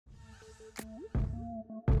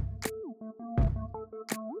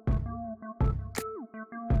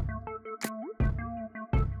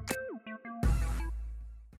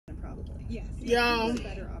Y'all,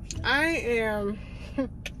 I am.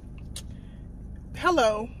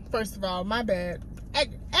 Hello, first of all, my bad.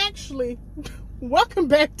 Actually, welcome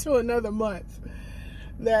back to another month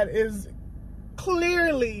that is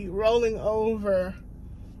clearly rolling over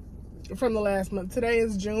from the last month. Today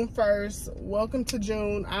is June 1st. Welcome to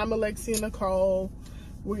June. I'm Alexia Nicole.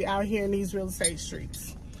 We out here in these real estate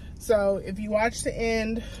streets. So if you watch the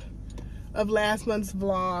end of last month's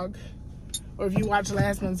vlog, or if you watch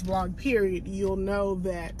last month's vlog period, you'll know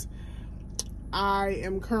that I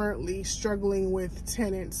am currently struggling with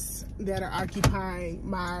tenants that are occupying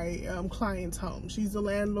my client's home. She's the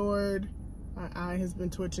landlord. My eye has been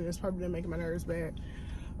twitching. It's probably been making my nerves bad.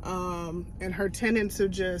 And her tenants are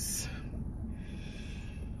just...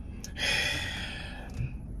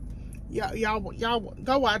 Y'all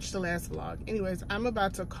go watch the last vlog. Anyways, I'm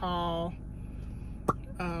about to call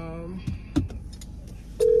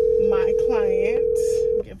my client,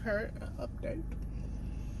 give her an update.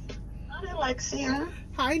 Hi, Alexia.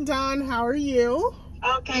 Hi, Dawn. How are you?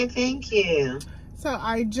 Okay, thank you. So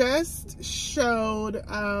I just showed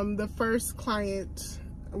the first client.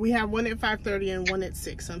 We have one at 5:30 and one at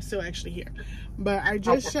 6. I'm still actually here. But I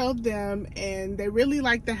just showed them, and they really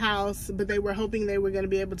liked the house, but they were hoping they were going to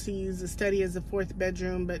be able to use the study as a 4th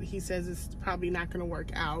bedroom, but he says it's probably not going to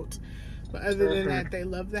work out. But other than that, they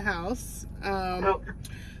love the house.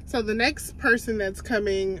 So the next person that's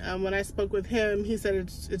coming, when I spoke with him, he said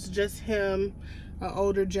it's just him, an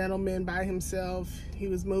older gentleman by himself. He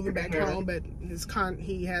was moving back home, but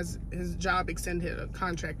he has his job extended, a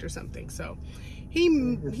contract or something. So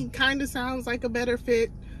he kind of sounds like a better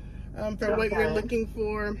fit for what you're looking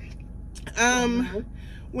for.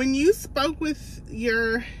 When you spoke with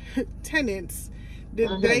your tenants,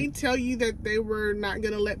 did they tell you that they were not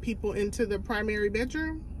going to let people into the primary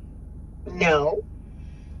bedroom? No.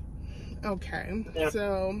 Okay,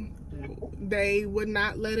 so they would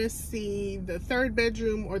not let us see the 3rd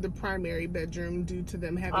bedroom or the primary bedroom due to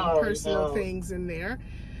them having personal things in there.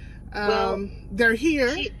 They're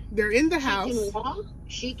here. They're in the house.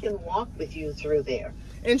 She can walk with you through there.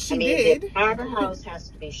 And she did. Our house has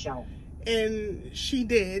to be shown. And she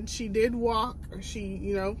did. She did walk.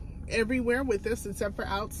 She, everywhere with us except for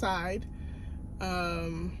outside.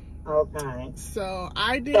 Okay. So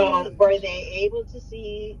I didn't. So were they able to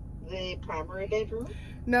see the primary bedroom?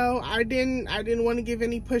 No, I didn't want to give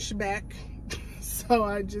any pushback. So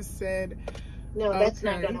I just said, no, that's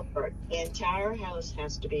not going to work. The entire house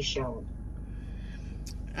has to be shown.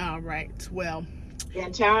 All right. Well, the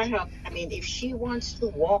entire house. I mean, if she wants to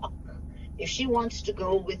walk, if she wants to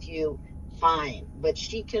go with you, fine. But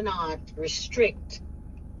she cannot restrict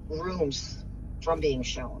rooms from being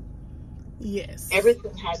shown. Yes.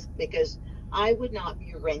 Everything has, because I would not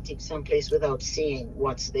be renting someplace without seeing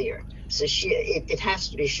what's there. So it has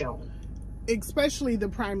to be shown. Especially the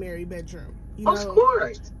primary bedroom. Of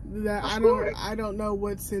course. I don't know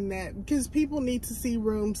what's in that, because people need to see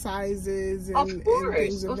room sizes and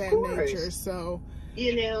things of that nature. So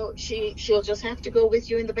she'll just have to go with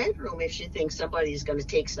you in the bedroom if she thinks somebody's going to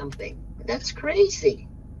take something. That's crazy.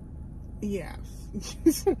 Yeah.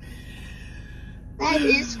 That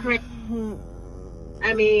is crazy.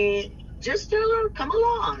 I mean, just tell her, come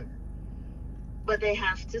along. But they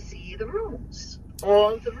have to see the rooms.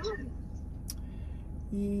 All the rooms.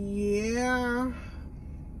 Yeah.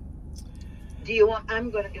 Do you want,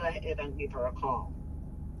 I'm going to go ahead and give her a call.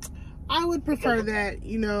 I would prefer that,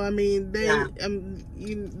 I mean,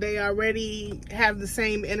 they already have the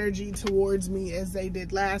same energy towards me as they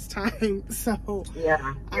did last time. So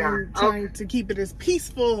I'm trying to keep it as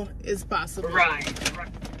peaceful as possible. Right.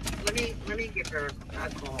 Let me give her a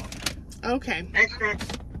call. Okay. That's not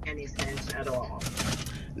any sense at all.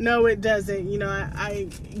 No, it doesn't.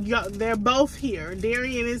 They're both here.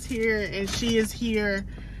 Darian is here and she is here.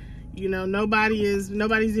 Nobody's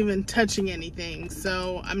even touching anything.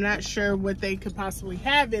 So I'm not sure what they could possibly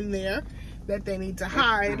have in there that they need to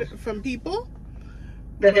hide from people.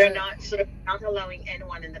 But they're not allowing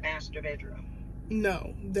anyone in the master bedroom.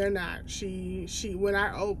 No, they're not. She when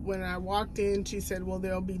I walked in, she said, "Well,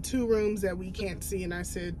 there'll be 2 rooms that we can't see," and I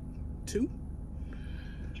said, 2?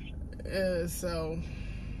 So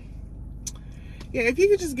yeah, if you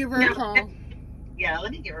could just give her a call. Yeah,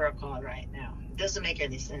 let me give her a call right now. It doesn't make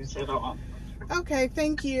any sense at all. Okay,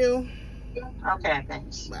 thank you. Okay,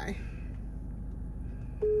 thanks. Bye.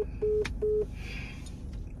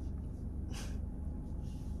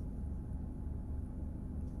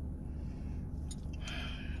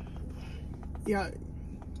 Yeah,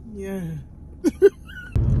 Yeah.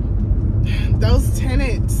 Those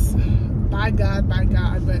tenants, by God.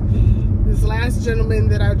 But this last gentleman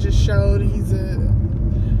that I just showed, he's a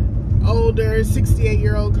older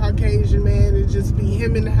 68-year-old Caucasian man. It'd just be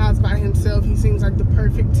him in the house by himself. He seems like the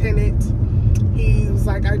perfect tenant. He was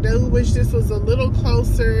like, I do wish this was a little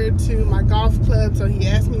closer to my golf club, so he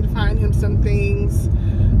asked me to find him some things.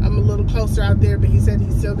 I'm a little closer out there, but he said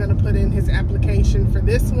he's still going to put in his application for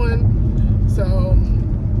this one. So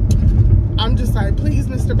I'm just like, please,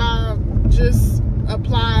 Mr. Bob, just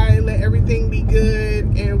apply, let everything be good,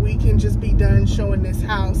 and we can just be done showing this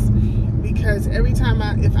house. Because every time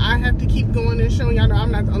if I have to keep going and showing, y'all know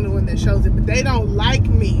I'm not the only one that shows it, but they don't like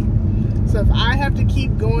me. So if I have to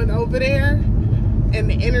keep going over there and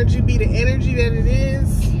the energy be the energy that it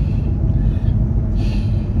is,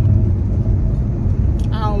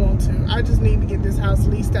 I don't want to. I just need to get this house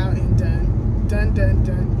leased out and done. Done.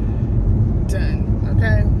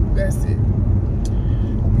 Okay? That's it.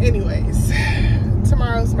 Anyways,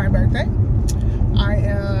 tomorrow's my birthday. I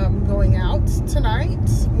am going out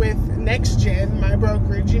tonight with Next Gen, my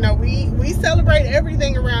brokerage. You know, we celebrate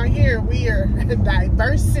everything around here. We are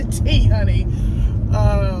diversity, honey.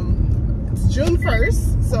 It's June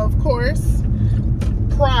 1st, so of course,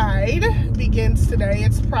 Pride begins today.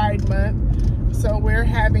 It's Pride Month. So we're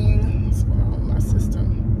having, what's going on with my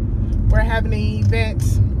system? We're having an event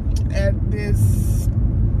at this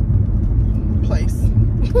place.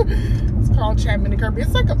 It's called Chapman and Kirby.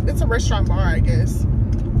 It's a restaurant bar, I guess.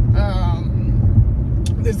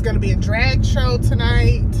 There's gonna be a drag show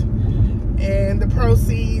tonight, and the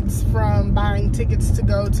proceeds from buying tickets to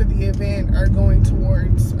go to the event are going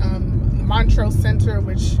towards the Montrose Center,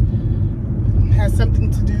 which has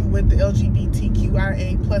something to do with the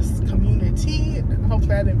LGBTQIA plus community.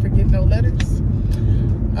 Hopefully I didn't forget no letters.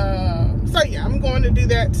 So yeah, I'm going to do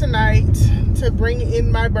that tonight to bring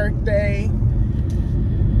in my birthday.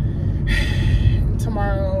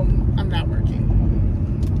 Tomorrow I'm not working.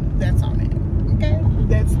 That's on it. Okay?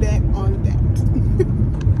 That's that on that.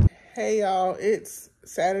 Hey y'all, it's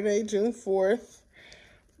Saturday, June 4th.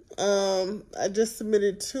 I just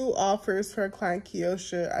submitted 2 offers for a client,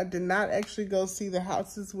 Kiosha. I did not actually go see the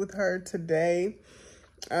houses with her today.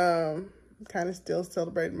 Kind of still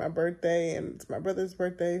celebrating my birthday, and it's my brother's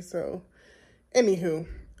birthday, so anywho,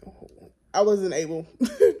 I wasn't able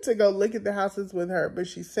to go look at the houses with her, but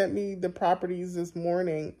she sent me the properties this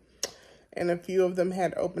morning, and a few of them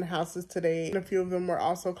had open houses today, and a few of them were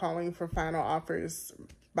also calling for final offers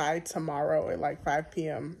by tomorrow at like 5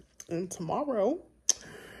 p.m. And tomorrow,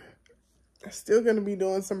 I'm still going to be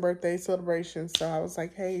doing some birthday celebrations, so I was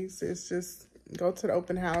like, hey, sis, just go to the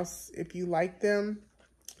open house. If you like them,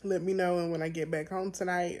 let me know, and when I get back home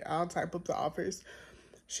tonight, I'll type up the offers.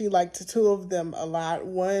 She liked 2 of them a lot,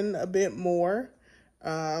 one a bit more.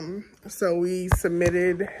 So we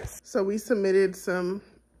submitted some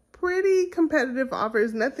pretty competitive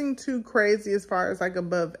offers, nothing too crazy as far as like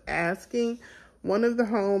above asking. One of the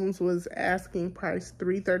homes was asking price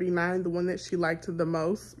 $339, the one that she liked the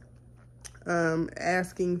most.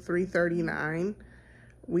 Asking $339.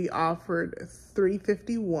 We offered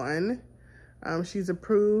 $351. She's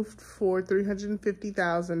approved for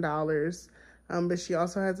 $350,000. But she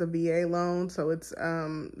also has a VA loan, so it's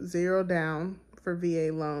 0 down for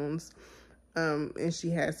VA loans. And she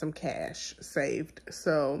has some cash saved.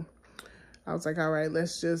 So I was like, all right,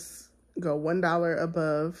 let's just go $1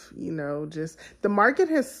 above, you know, just the market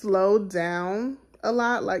has slowed down a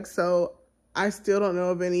lot. Like, so I still don't know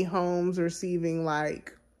of any homes receiving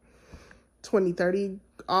like 20, 30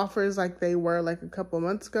 offers like they were like a couple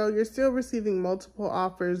months ago. You're still receiving multiple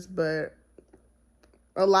offers, but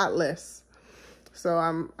a lot less. So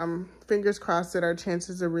I'm fingers crossed that our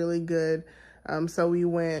chances are really good. So we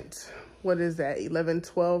went, what is that,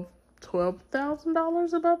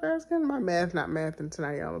 $12,000 above asking? My math not mathing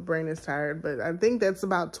tonight, y'all. My brain is tired, but I think that's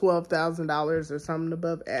about $12,000 or something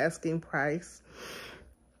above asking price.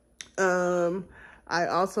 I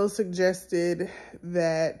also suggested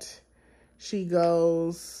that she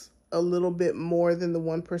goes a little bit more than the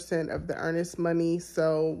 1% of the earnest money.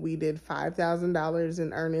 So we did $5,000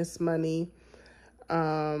 in earnest money.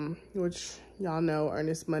 Which y'all know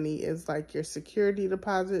earnest money is like your security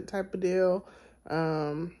deposit type of deal.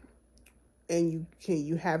 And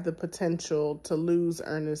you have the potential to lose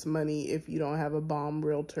earnest money if you don't have a bomb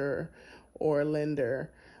realtor or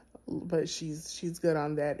lender. But she's good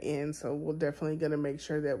on that end, so we're definitely going to make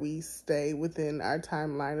sure that we stay within our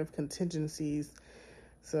timeline of contingencies.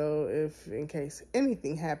 So if in case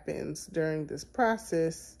anything happens during this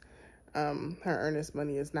process, her earnest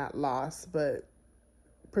money is not lost, but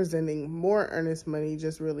presenting more earnest money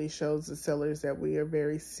just really shows the sellers that we are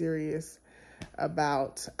very serious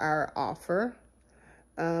about our offer.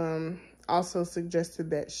 Also suggested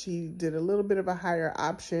that she did a little bit of a higher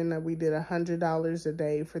option. We did $100 a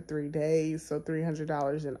day for 3 days, so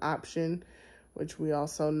 $300 an option, which we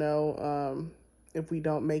also know if we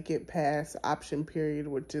don't make it past option period,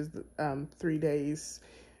 which is 3 days,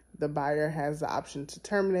 the buyer has the option to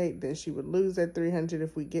terminate. Then she would lose that $300.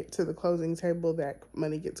 If we get to the closing table, that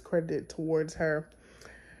money gets credited towards her.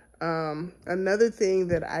 Another thing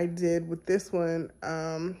that I did with this one,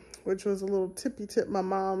 which was a little tippy tip my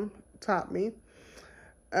mom taught me,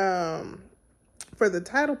 for the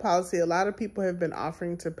title policy, a lot of people have been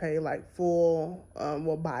offering to pay like full,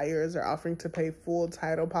 buyers are offering to pay full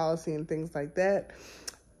title policy and things like that.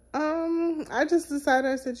 I just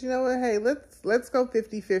decided, I said, you know what, hey, let's go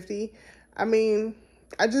 50-50. I mean,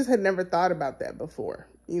 I just had never thought about that before,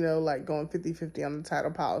 like going 50-50 on the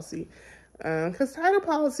title policy. Because title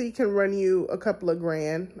policy can run you a couple of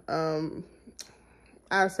grand.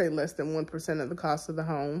 I'd say less than 1% of the cost of the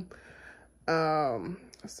home.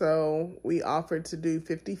 So we offered to do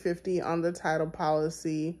 50-50 on the title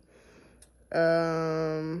policy.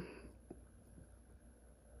 And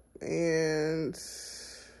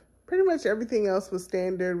pretty much everything else was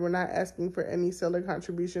standard. We're not asking for any seller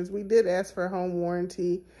contributions. We did ask for home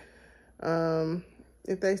warranty.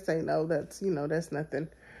 If they say no, that's nothing.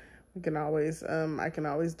 We can always, I can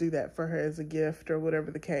always do that for her as a gift or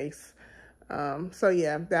whatever the case. So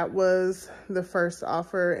yeah, that was the first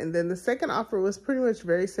offer. And then the second offer was pretty much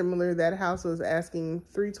very similar. That house was asking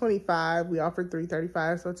 $325. We offered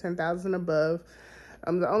 $335, so $10,000 above.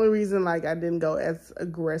 The only reason I didn't go as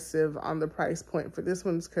aggressive on the price point for this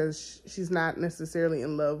one is because she's not necessarily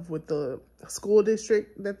in love with the school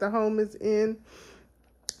district that the home is in.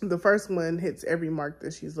 The first one hits every mark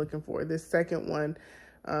that she's looking for. This second one,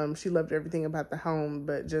 she loved everything about the home,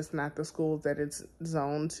 but just not the schools that it's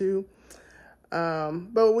zoned to.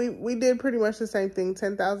 But we did pretty much the same thing,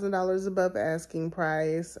 $10,000 above asking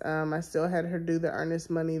price. I still had her do the earnest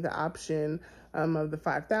money, the option of the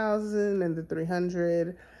 $5,000 and the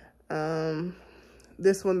 $300.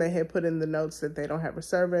 This one they had put in the notes that they don't have a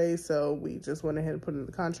survey, so we just went ahead and put in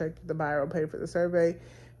the contract that the buyer will pay for the survey.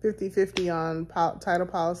 50-50 on title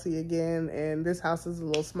policy again, and this house is a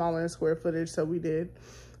little smaller in square footage, so we did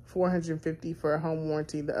 $450 for a home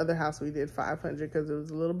warranty. The other house we did $500 because it was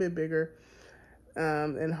a little bit bigger.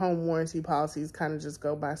 And home warranty policies kind of just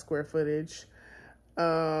go by square footage.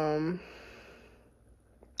 No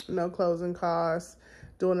closing costs.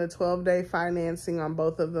 Doing a 12-day financing on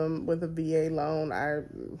both of them with a VA loan.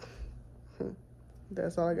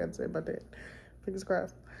 That's all I got to say about that. Fingers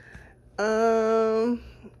crossed. And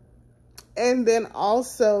then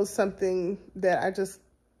also something that I just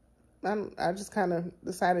kind of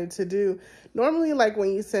decided to do. Normally,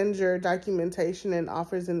 when you send your documentation and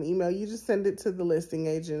offers in the email, you just send it to the listing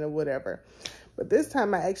agent or whatever. But this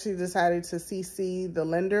time I actually decided to CC the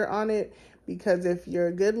lender on it, because if you're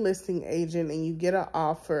a good listing agent and you get an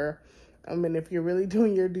offer, if you're really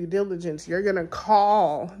doing your due diligence, you're going to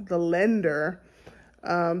call the lender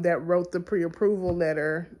that wrote the pre-approval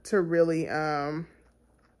letter to really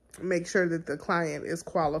make sure that the client is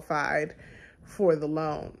qualified for the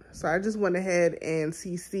loan. So I just went ahead and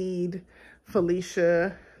CC'd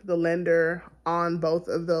Felicia, the lender, on both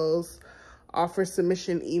of those offer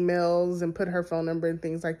submission emails and put her phone number and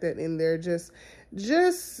things like that in there. Just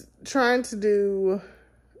trying to do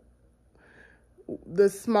the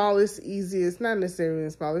smallest, easiest, not necessarily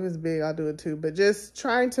small. If it's big, I'll do it too, but just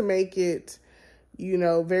trying to make it,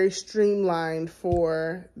 very streamlined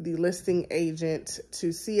for the listing agent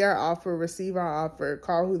to see our offer, receive our offer,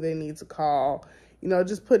 call who they need to call,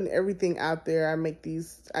 just putting everything out there.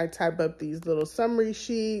 I type up these little summary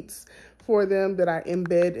sheets for them that I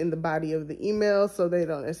embed in the body of the email so they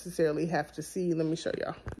don't necessarily have to see. Let me show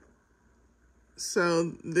y'all.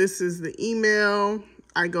 So this is the email.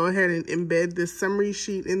 I go ahead and embed this summary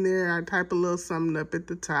sheet in there. I type a little something up at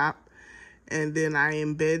the top, and then I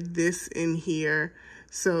embed this in here.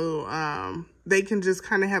 So they can just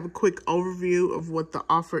kind of have a quick overview of what the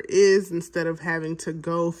offer is instead of having to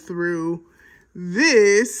go through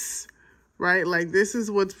this, right? This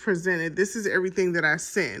is what's presented. This is everything that I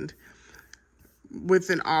send with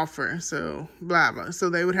an offer. So blah, blah. So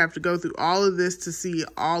they would have to go through all of this to see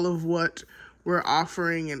all of what we're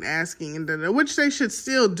offering and asking, and which they should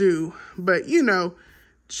still do. But,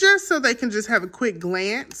 just so they can just have a quick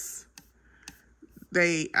glance,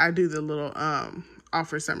 I do the little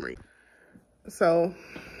offer summary. So,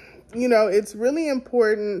 it's really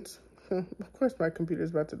important. Of course, my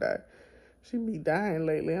computer's about to die. She be dying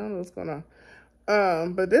lately. I don't know what's going on.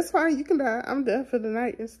 But that's fine. You can die. I'm done for the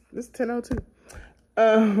night. It's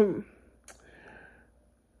 10:02.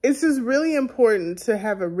 It's just really important to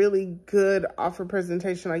have a really good offer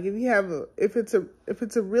presentation. Like if it's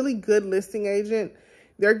a really good listing agent,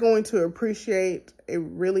 they're going to appreciate a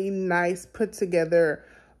really nice put together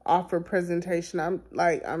offer presentation.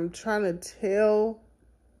 I'm trying to tell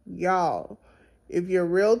y'all, if you're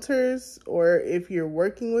realtors or if you're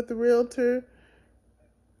working with a realtor,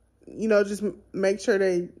 you know, just make sure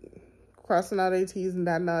they crossing all their T's and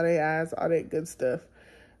dotting all their I's, all that good stuff.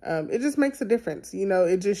 It just makes a difference. You know,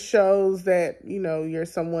 it just shows that, you know, you're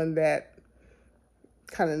someone that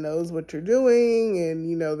kind of knows what you're doing, and,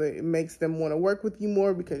 you know, that it makes them want to work with you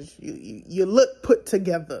more because you look put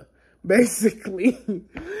together, basically.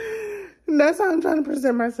 And that's how I'm trying to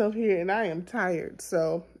present myself here, and I am tired.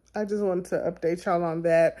 So I just wanted to update y'all on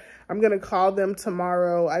that. I'm going to call them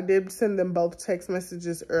tomorrow. I did send them both text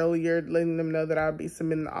messages earlier, letting them know that I'll be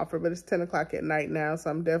submitting the offer, but it's 10 o'clock at night now, so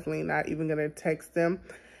I'm definitely not even going to text them.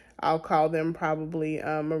 I'll call them probably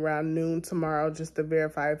around noon tomorrow just to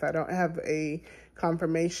verify if I don't have a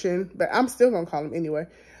confirmation, but I'm still going to call them anyway,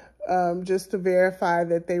 just to verify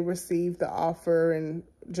that they received the offer and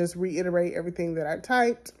just reiterate everything that I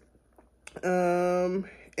typed.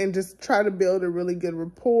 And just try to build a really good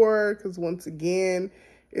rapport, because once again,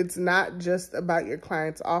 it's not just about your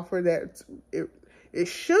client's offer. That it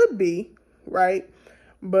should be, right?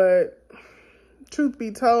 But truth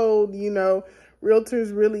be told, you know,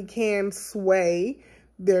 realtors really can sway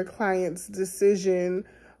their client's decision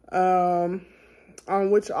on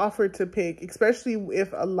which offer to pick, especially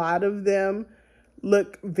if a lot of them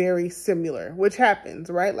look very similar, which happens,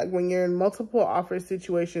 right? Like when you're in multiple offer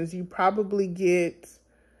situations, you probably get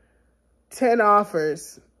 10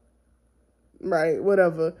 offers, right,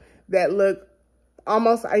 whatever, that look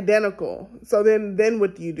almost identical. So then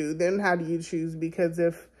what do you do? Then how do you choose? Because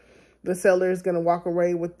if the seller is going to walk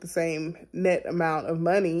away with the same net amount of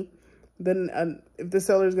money, then if the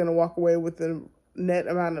seller is going to walk away with the net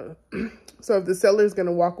amount of, so if the seller is going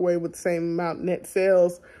to walk away with the same amount net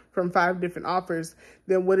sales from 5 different offers,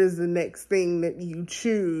 then what is the next thing that you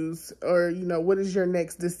choose? Or, you know, what is your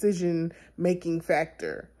next decision making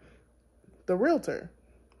factor? The realtor,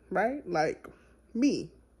 right? Like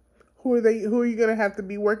me. Who are you going to have to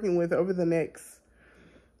be working with over the next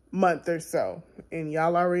month or so? And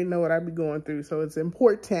y'all already know what I be going through, so it's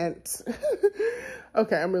important.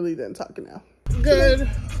 Okay, I'm really done talking now. Good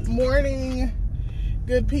morning,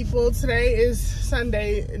 good people. Today is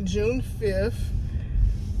Sunday, June 5th.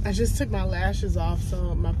 I just took my lashes off,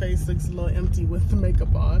 so my face looks a little empty with the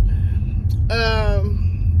makeup on.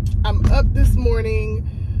 I'm up this morning.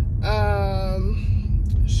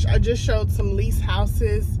 I just showed some lease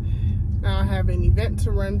houses. Now I have an event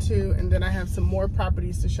to run to, and then I have some more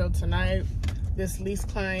properties to show tonight. This lease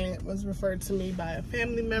client was referred to me by a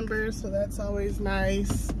family member, so that's always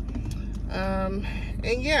nice. And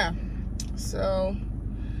yeah, so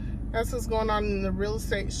that's what's going on in the real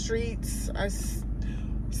estate streets. I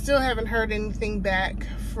still haven't heard anything back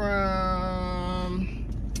from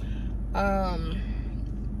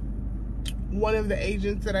one of the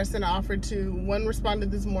agents that I sent an offer to. One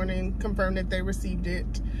responded this morning, confirmed that they received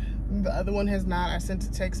it. The other one has not. I sent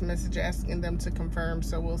a text message asking them to confirm,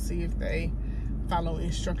 so we'll see if they follow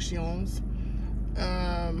instructions.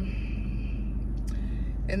 And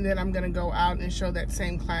then I'm going to go out and show that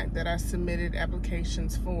same client that I submitted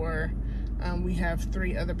applications for. We have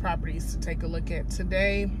 3 other properties to take a look at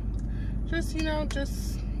today. Just, you know,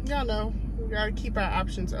 y'all know, we got to keep our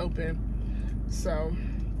options open. So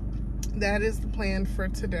that is the plan for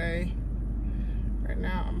today. Right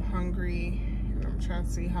now I'm hungry, and I'm trying to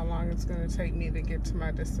see how long it's going to take me to get to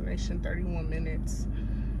my destination. 31 minutes.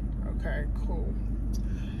 Okay, cool.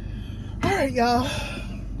 All right, y'all.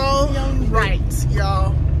 All right,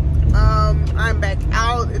 y'all. I'm back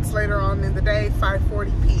out. It's later on in the day,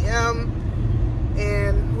 5:40 p.m.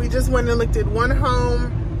 And we just went and looked at one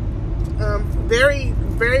home. Very,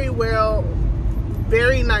 very well,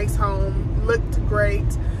 very nice home. Looked great.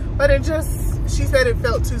 But she said it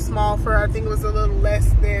felt too small for her. I think it was a little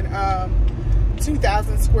less than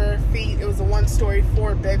 2,000 square feet. It was a 1-story,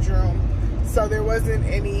 4-bedroom. So there wasn't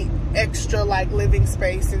any extra like living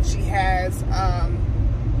space, and she has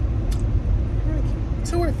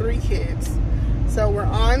 2 or 3 kids. So we're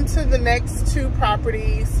on to the next 2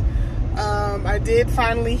 properties. I did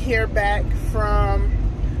finally hear back from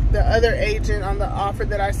the other agent on the offer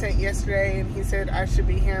that I sent yesterday, and he said I should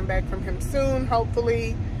be hearing back from him soon,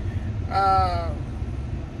 hopefully. I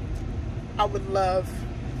would love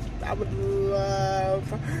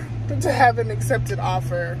to have an accepted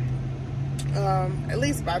offer, at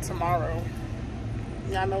least by tomorrow.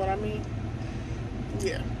 Y'all know what I mean?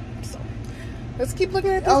 Yeah. So let's keep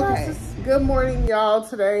looking at these houses. Good morning, y'all.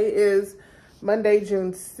 Today is Monday,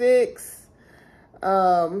 June 6th.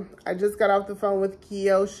 I just got off the phone with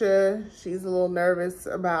Kiosha. She's a little nervous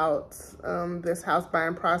about this house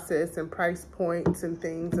buying process and price points and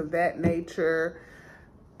things of that nature.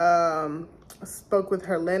 Spoke with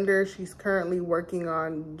her lender. She's currently working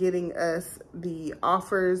on getting us the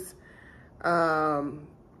offers,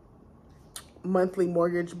 monthly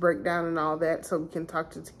mortgage breakdown and all that, so we can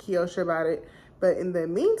talk to Kiosha about it. But in the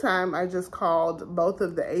meantime, I just called both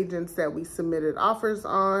of the agents that we submitted offers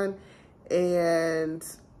on, and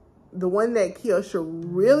the one that Kiosha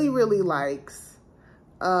really, really likes,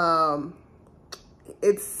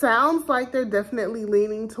 it sounds like they're definitely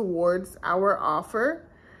leaning towards our offer.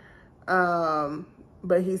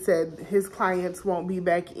 But he said his clients won't be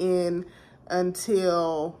back in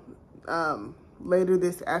until later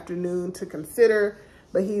this afternoon to consider.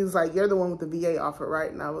 But he's like, you're the one with the VA offer, right?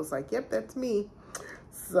 And I was like, yep, that's me.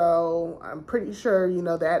 So I'm pretty sure, you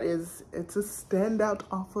know, it's a standout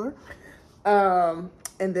offer. And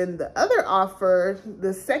then the other offer,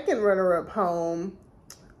 the second runner-up home,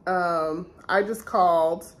 I just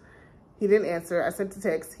called. He didn't answer. I sent a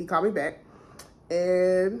text. He called me back.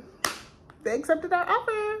 And they accepted our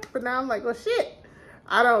offer. But now I'm like, well, shit.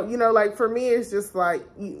 I don't, you know, like for me, it's just like,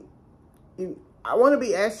 I want to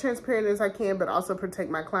be as transparent as I can, but also protect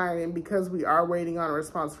my client. And because we are waiting on a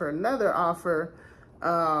response for another offer,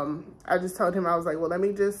 I just told him, I was like, well, let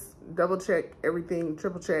me just double check everything,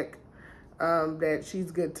 triple check, that she's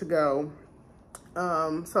good to go.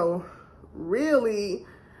 So really,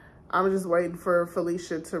 I'm just waiting for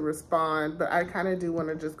Felicia to respond, but I kind of do want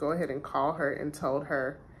to just go ahead and call her and told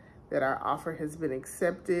her that our offer has been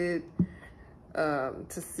accepted,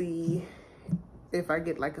 to see if I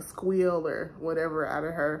get like a squeal or whatever out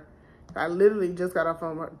of her. I literally just got off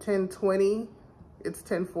on 10:20. It's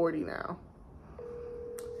 10:40 now.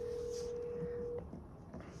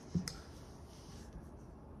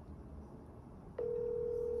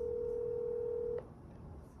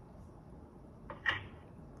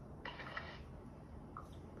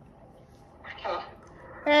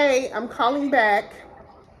 Hey, I'm calling back.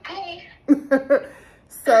 Hey.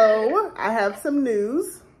 So I have some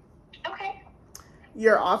news. Okay.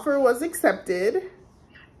 Your offer was accepted.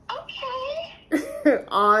 Okay.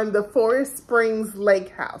 On the Forest Springs Lake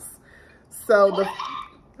House. So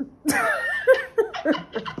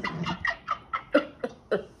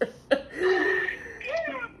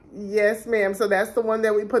yes, ma'am. So that's the one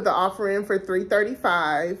that we put the offer in for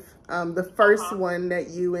 $335. The first one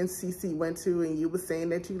that you and Cece went to, and you were saying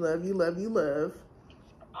that you love.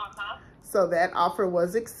 So that offer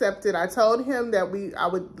was accepted. I told him that I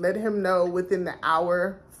would let him know within the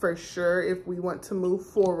hour for sure if we want to move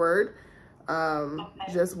forward.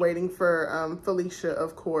 Just waiting for Felicia,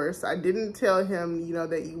 of course. I didn't tell him, you know,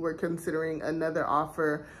 that you were considering another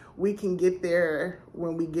offer. We can get there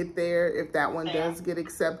when we get there if that one does get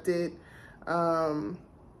accepted.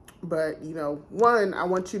 But, you know, one, I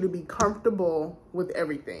want you to be comfortable with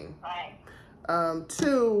everything. Right.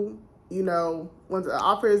 Two, you know, once the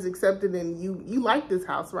offer is accepted and you like this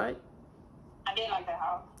house, right? I did like that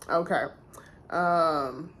house. Okay.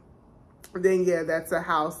 Then yeah, that's a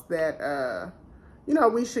house that, you know,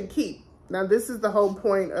 we should keep. Now, this is the whole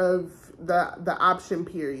point of the option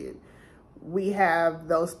period. We have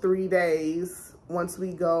those 3 days. Once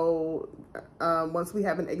we go, once we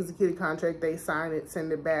have an executed contract, they sign it,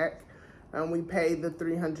 send it back. We pay the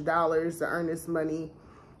 $300, the earnest money.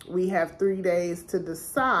 We have 3 days to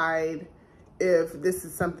decide if this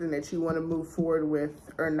is something that you want to move forward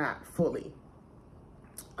with or not fully.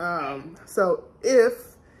 So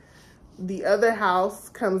if the other house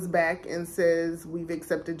comes back and says, we've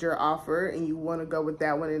accepted your offer and you want to go with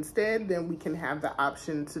that one instead, then we can have the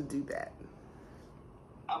option to do that.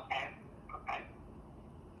 Okay.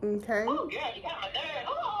 Okay. Oh, girl, you got my nerve.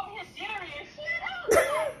 Oh, you're serious. Shit.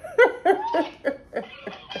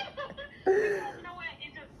 You know what? It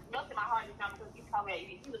just melted my heart this time because you told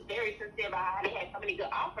me he was very sincere about how they had so many good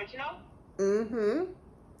offers, you know? Mm-hmm.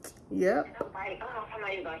 Yep. And I was like, oh, I'm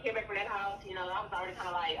not even going to hear back from that house. You know, I was already kind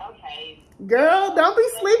of like, okay. Girl, don't be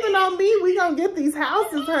sleeping on me. We gonna get these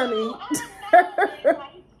houses, honey. It's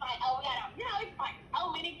like, oh, yeah, you know, it's like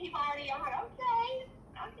so many people already. I'm like, okay.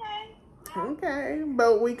 Okay,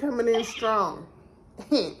 but we coming in strong.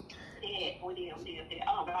 Yeah, we did.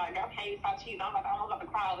 Oh, God, girl, can't even stop cheating. I'm almost about to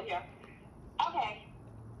cry over here. Okay.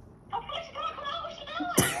 Okay, come on, what you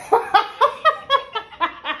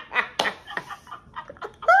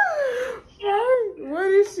doing? What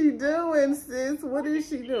is she doing, sis? What is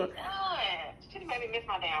she doing? She made me miss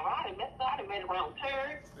my damn ride. I done made a wrong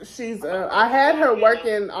turn. She's, I had her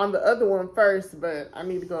working on the other one first, but I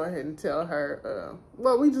need to go ahead and tell her,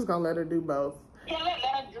 well, we just gonna let her do both. Yeah, let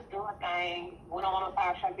her just do her thing. Went on a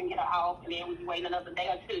fire truck and get her off, and then we can wait another day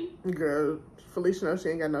or two. Girl, Felicia knows she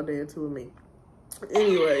ain't got no day or two with me.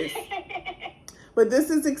 Anyways. But this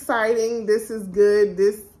is exciting. This is good.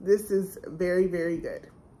 This is very, very good.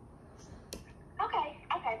 Okay.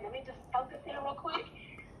 Let me just focus in real quick.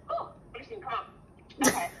 Oh, Felicia, come on.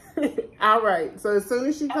 Okay. All right. So as soon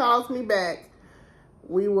as she calls me back,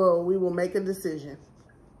 we will make a decision.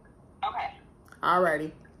 Okay. All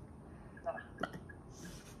righty.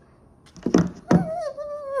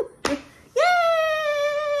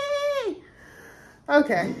 Yay!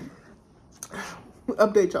 Okay.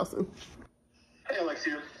 Update y'all soon. Hey,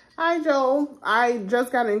 Alexia. Hi, Joel. I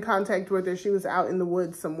just got in contact with her. She was out in the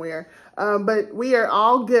woods somewhere. But we are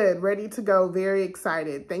all good, ready to go. Very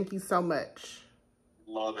excited. Thank you so much.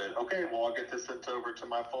 Love it. Okay, well, I'll get this sent over to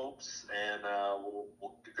my folks, and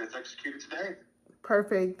we'll get this executed today.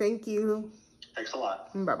 Perfect. Thank you. Thanks a lot.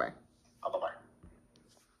 Bye-bye. Bye-bye.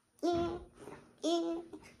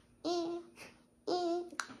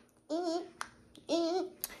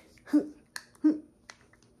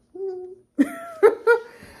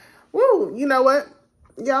 Woo, you know what,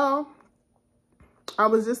 y'all? I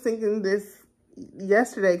was just thinking this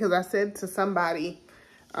yesterday because I said to somebody,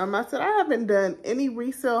 I said, I haven't done any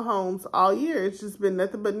resale homes all year. It's just been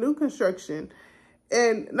nothing but new construction.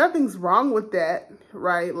 And nothing's wrong with that,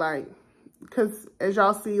 right? Like, because as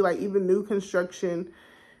y'all see, like, even new construction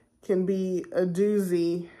can be a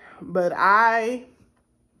doozy. But I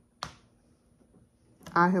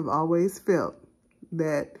have always felt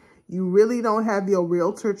that you really don't have your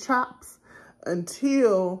realtor chops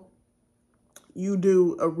until you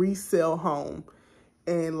do a resale home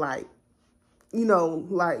and, like, you know,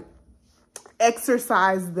 like,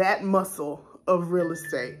 exercise that muscle of real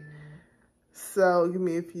estate. So give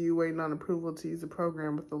me a few waiting on approval to use a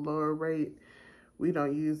program with a lower rate. We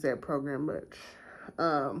don't use that program much.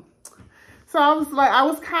 So I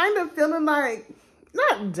was kind of feeling like,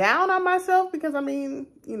 not down on myself because, I mean,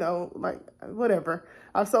 you know, like, whatever.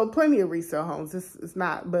 I've sold plenty of resale homes. This is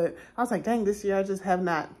not, but I was like, dang, this year I just have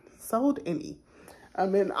not sold any.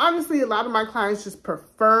 And honestly, a lot of my clients just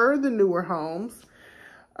prefer the newer homes.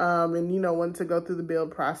 And, you know, want to go through the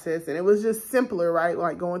build process. And it was just simpler, right?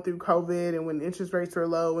 Like going through COVID and when interest rates were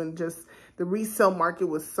low and just the resale market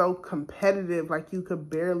was so competitive, like you could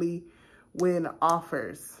barely win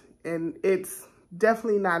offers. And it's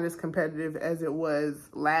definitely not as competitive as it was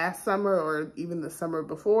last summer or even the summer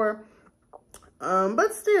before.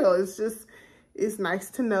 But still, it's nice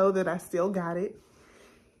to know that I still got it.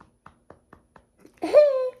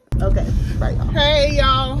 Okay, bye y'all. Hey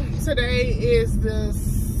y'all, today is the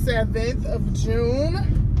 7th of June.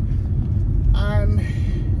 I'm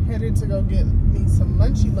headed to go get me some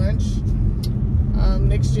lunchy lunch.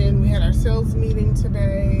 Next gen, we had our sales meeting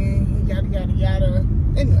today, yada, yada, yada.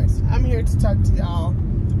 Anyways, I'm here to talk to y'all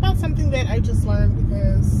about something that I just learned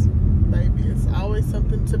because, baby, it's always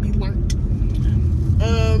something to be learned.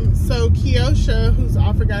 So Kiosha, whose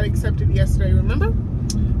offer got accepted yesterday, remember?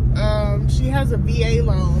 She has a VA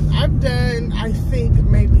loan. I've done, I think,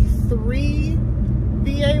 maybe 3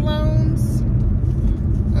 VA loans.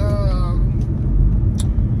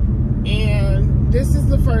 And this is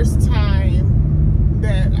the first time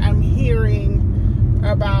that I'm hearing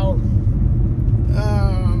about,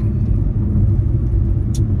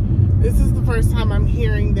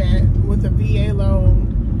 that with a VA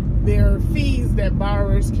loan, there are fees that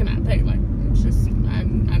borrowers cannot pay. Like, it's just, I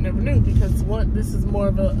never knew, because this is more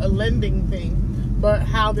of a lending thing. But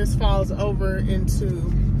how this falls over into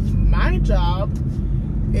my job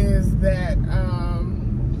is that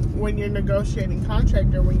when you're negotiating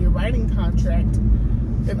contract or when you're writing contract,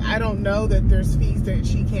 if I don't know that there's fees that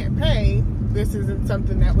she can't pay, this isn't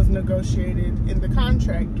something that was negotiated in the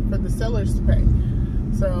contract for the sellers to pay.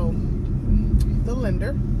 So the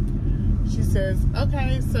lender, she says,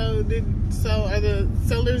 okay, so are the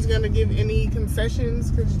sellers gonna give any concessions?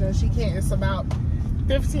 Because, you know, she can't. It's about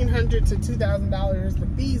 $1,500 to $2,000 the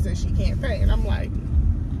fees that she can't pay. And I'm like,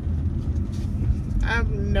 I've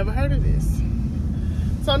never heard of this.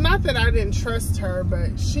 So not that I didn't trust her,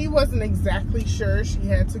 but she wasn't exactly sure. She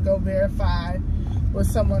had to go verify with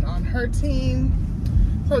someone on her team.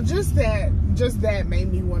 So just that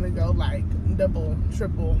made me want to go like double,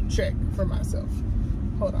 triple check for myself.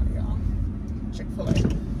 Hold on, y'all. Chick-fil-A.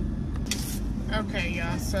 Okay,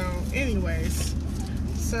 y'all. So anyways,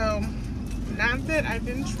 so not that I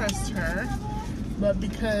didn't trust her, but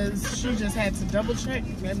because she just had to double check,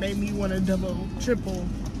 that made me want to double, triple,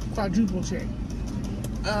 quadruple check.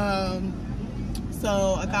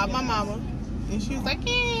 So I called my mama, and she was like,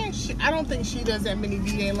 yeah, I don't think she does that many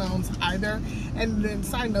VA loans either. And then,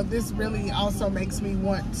 side note, this really also makes me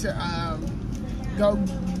want to go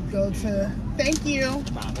to, thank you.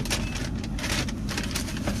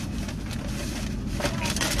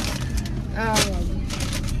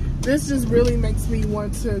 This just really makes me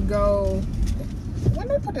want to go, why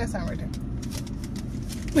did I put that sign right there?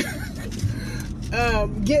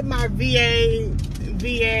 Get my VA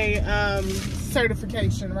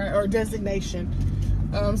certification, right, or designation.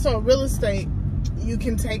 So in real estate, you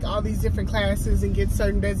can take all these different classes and get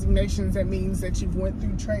certain designations. That means that you've went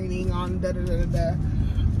through training on da-da-da-da-da.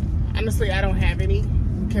 Honestly, I don't have any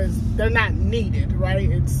because they're not needed, right?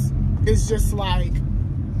 It's just like,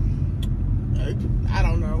 I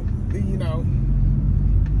don't know, you know,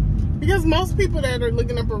 because most people that are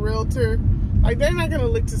looking up a realtor, like, they're not going to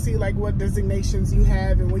look to see like what designations you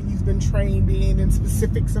have and what you've been trained in and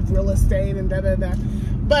specifics of real estate and da-da-da.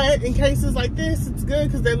 But in cases like this, it's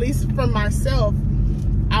good because at least for myself,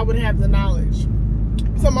 I would have the knowledge.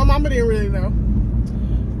 So my mama didn't really know.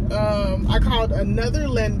 I called another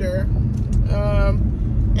lender,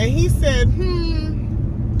 and he said,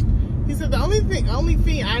 he said the only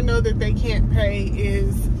fee I know that they can't pay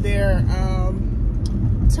is their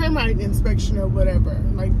termite inspection or whatever.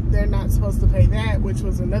 Like, they're not supposed to pay that, which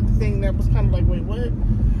was another thing that was kind of like, wait, what?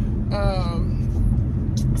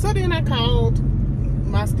 So then I called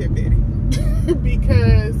my stepdaddy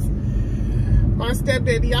because my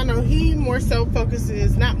stepdaddy, y'all know, he more so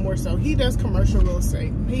focuses, not more so, he does commercial real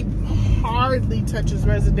estate. He hardly touches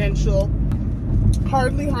residential.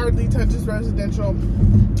 Hardly touches residential. I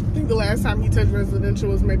think the last time he touched residential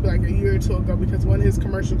was maybe like a year or two ago, because one of his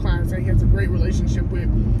commercial clients that he has a great relationship with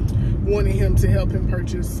wanted him to help him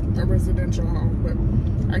purchase a residential home. But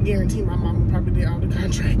I guarantee my mama probably did all the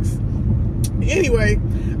contracts. Anyway,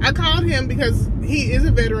 I called him because he is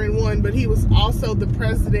a veteran, one, but he was also the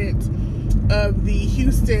president of the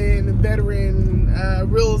Houston Veteran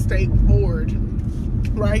Real Estate Board,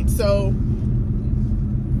 right? So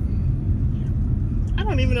I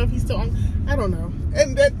don't even know if he's still on. I don't know.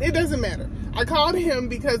 And that, it doesn't matter. I called him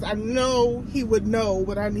because I know he would know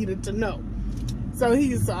what I needed to know. So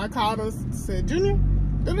I called him, said, Junior?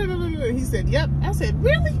 He said, yep. I said,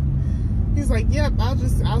 really? He's like, yep,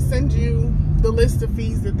 I'll send you the list of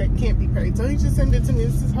fees that can't be paid. So he just sent it to me.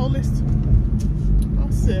 It's his whole list. I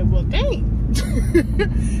said, well, dang.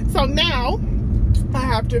 So now I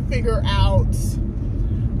have to figure out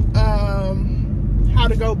how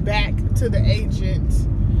to go back to the agent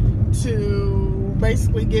to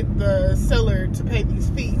basically get the seller to pay these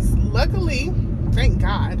fees. Luckily, thank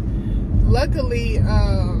God, luckily,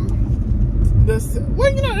 well,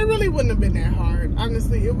 you know, it really wouldn't have been that hard.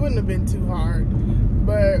 Honestly, it wouldn't have been too hard.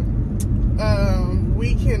 But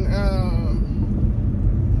we can,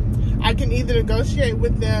 I can either negotiate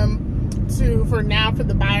with them for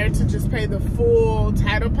the buyer to just pay the full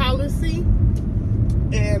title policy,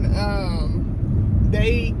 and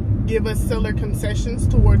they give us seller concessions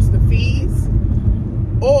towards the fees,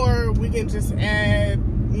 or we can just add,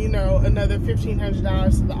 you know, another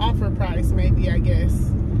 $1,500 to the offer price, maybe, I guess,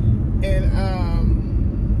 and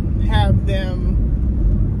have them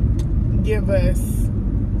give us,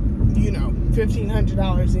 you know,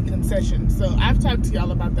 $1,500 in concessions. So I've talked to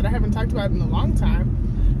y'all about that. I haven't talked about it in a long time,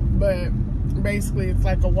 but basically it's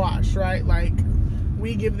like a wash, right? Like,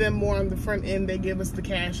 we give them more on the front end, they give us the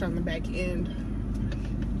cash on the back end.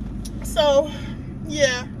 So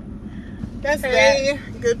yeah, that's that.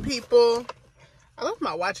 Good people. I left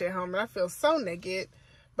my watch at home and I feel so naked.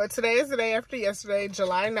 But today is the day after yesterday,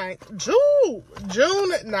 July 9th, June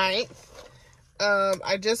 9th.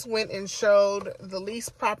 I just went and showed the lease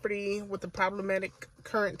property with the problematic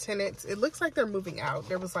current tenants. It looks like they're moving out.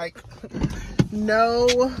 There was like no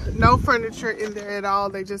furniture in there at all.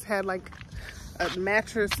 They just had like a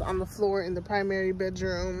mattress on the floor in the primary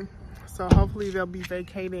bedroom. So hopefully they'll be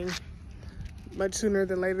vacating much sooner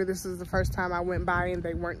than later. This is the first time I went by and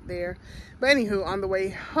they weren't there. But anywho, on the way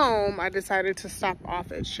home, I decided to stop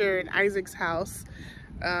off at Sharon Isaac's house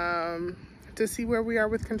to see where we are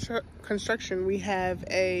with construction. We have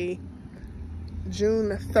a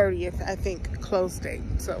June 30th, I think, close date.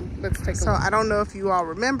 So let's take a look. So I don't know if you all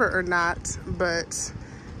remember or not, but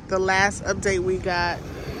the last update we got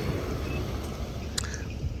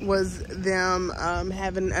was them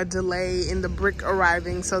having a delay in the brick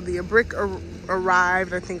arriving. So the brick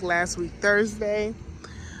arrived, I think, last week, Thursday.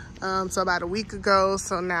 So about a week ago.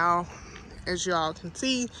 So now, as you all can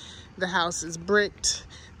see, the house is bricked.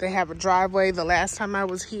 They have a driveway. The last time I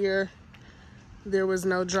was here, there was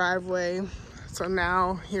no driveway. So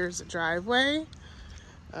now here's a driveway.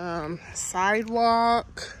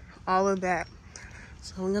 sidewalk, all of that.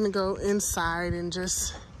 So we're gonna go inside and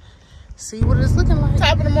just see what it's looking like.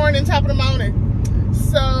 Top of the morning.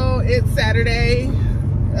 So it's Saturday,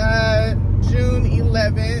 June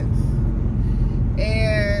 11th,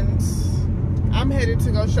 and I'm headed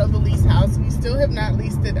to go show the lease house. We still have not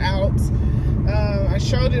leased it out. I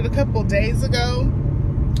showed it a couple days ago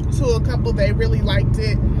to a couple. They really liked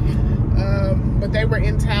it, but they were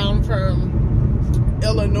in town from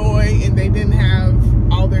Illinois and they didn't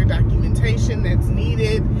have all their documentation that's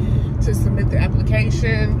needed to submit the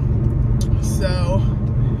application. So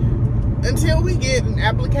until we get an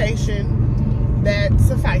application that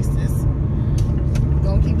suffices, we're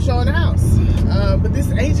gonna keep showing the house. But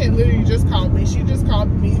this agent literally just called me. She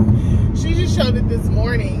just showed it this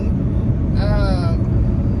morning,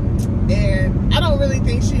 and I don't really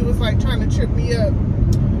think she was like trying to trip me up,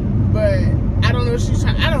 but I don't know if she's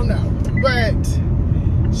trying, I don't know, but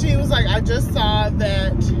she was like, I just saw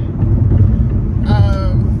that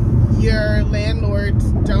your landlords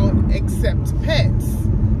don't accept pets.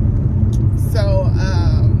 So,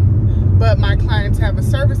 but my clients have a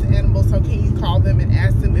service animal, so can you call them and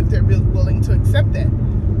ask them if they're really willing to accept that?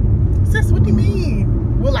 Sis, what do you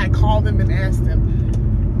mean? Will I call them and ask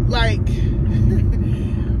them? Like,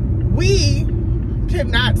 we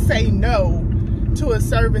cannot say no to a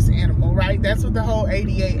service animal, right? That's what the whole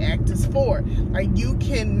ADA Act is for. Like, you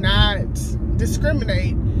cannot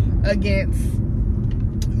discriminate against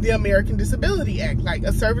the American Disability Act. Like,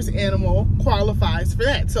 a service animal qualifies for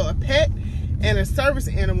that. So a pet and a service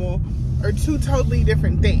animal are two totally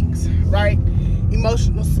different things, right?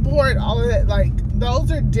 Emotional support, all of that, like,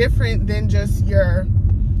 those are different than just your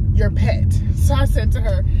pet. So I said to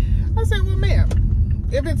her, I said, well, ma'am,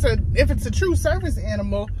 if it's a true service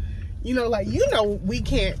animal, you know, like, you know, we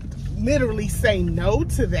can't literally say no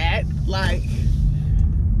to that. Like,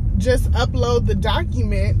 just upload the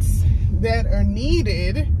documents that are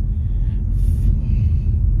needed.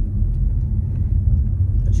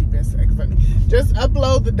 Just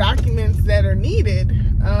upload the documents that are needed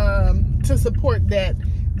to support that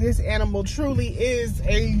this animal truly is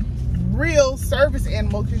a real service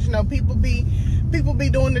animal. Because, you know, people be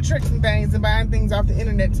doing the tricks and things and buying things off the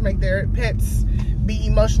internet to make their pets be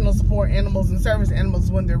emotional support animals and service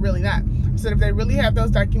animals when they're really not. So if they really have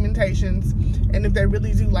those documentations and if they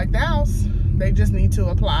really do like the house, they just need to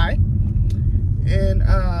apply, and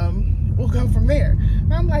we'll go from there.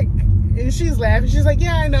 And I'm like, and she's laughing. She's like,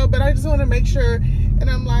 yeah, I know, but I just want to make sure. And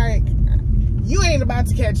I'm like, you ain't about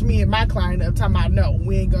to catch me and my client up talking about, no,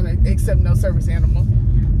 we ain't gonna accept no service animal.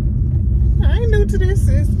 I ain't new to this,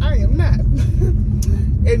 sis. I am not.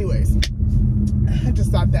 Anyways, I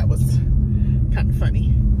just thought that was kind of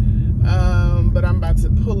funny. But I'm about to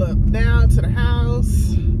pull up now to the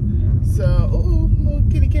house. So, oh, little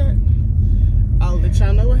kitty cat. I'll let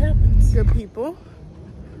y'all know what happens. Good people.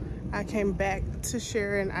 I came back to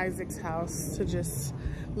Sharon and Isaac's house to just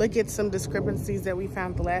look at some discrepancies that we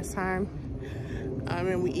found the last time.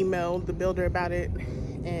 And we emailed the builder about it.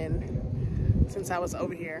 And since I was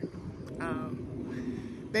over here,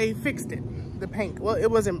 they fixed it. The paint, well, it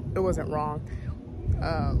wasn't wrong.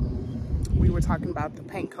 We were talking about the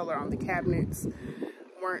paint color on the cabinets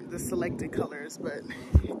weren't the selected colors, but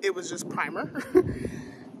it was just primer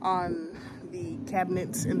on the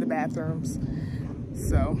cabinets in the bathrooms.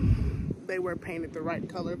 So they were painted the right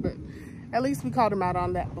color, but at least we called them out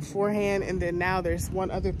on that beforehand. And then now there's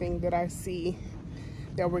one other thing that I see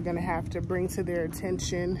that we're gonna have to bring to their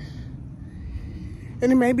attention.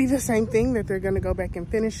 And it may be the same thing that they're gonna go back and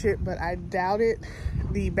finish it, but I doubt it.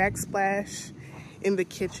 The backsplash in the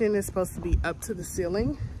kitchen is supposed to be up to the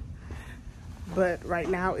ceiling, but right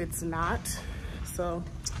now it's not. So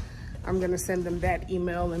I'm gonna send them that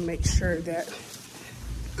email and make sure that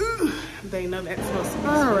they know that's supposed to be.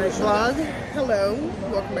 All right, vlog. Hello,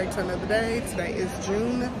 welcome back to another day. Today is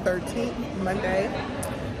June 13th, Monday.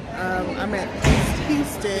 I'm at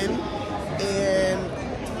East Houston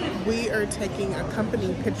and we are taking a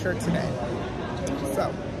company picture today.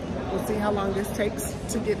 So we'll see how long this takes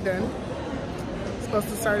to get done. It's supposed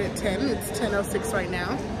to start at 10. It's 10:06 right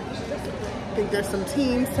now. I think there's some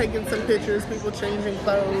teams taking some pictures, people changing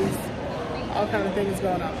clothes, all kind of things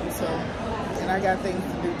going on. So, and I got things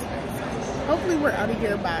to do today. So hopefully we're out of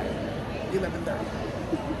here by 11:30.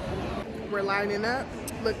 We're lining up.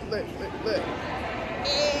 Look, look, look, look.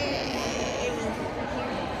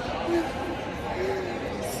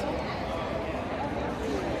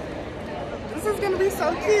 This is gonna be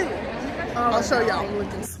so cute. I'll show y'all. I'm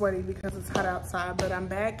looking sweaty because it's hot outside, but I'm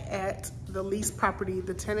back at the lease property.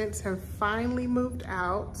 The tenants have finally moved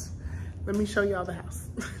out. Let me show y'all the house.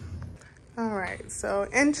 All right, so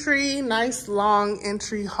entry, nice long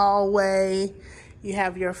entry hallway. You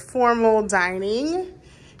have your formal dining.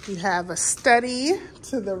 You have a study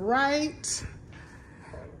to the right.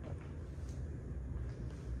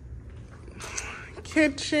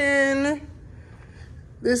 Kitchen.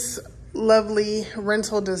 This lovely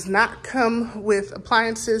rental does not come with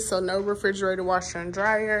appliances, so no refrigerator, washer, and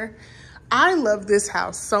dryer. I love this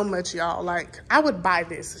house so much, y'all. Like, I would buy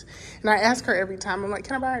this. And I ask her every time, I'm like,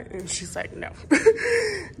 can I buy it? And she's like, no.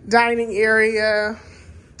 Dining area,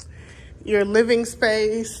 your living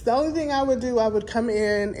space. The only thing I would do, I would come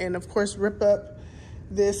in and, of course, rip up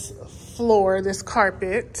this floor, this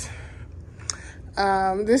carpet.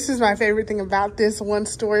 This is my favorite thing about this one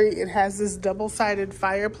story. It has this double-sided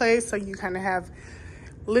fireplace, so you kind of have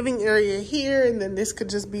living area here, and then this could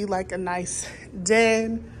just be like a nice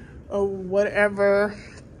den or whatever.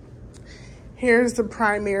 Here's the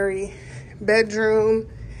primary bedroom.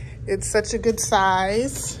 It's such a good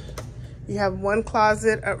size. You have one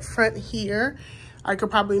closet up front here. I could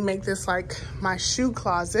probably make this like my shoe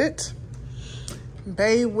closet.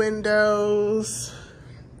 Bay windows.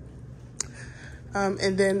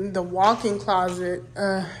 And then the walk-in closet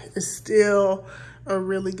is still a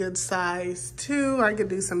really good size too. I could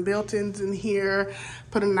do some built-ins in here,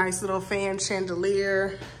 put a nice little fan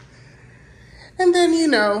chandelier. And then, you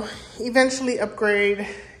know, eventually upgrade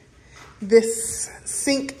this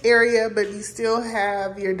sink area, but you still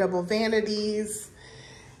have your double vanities,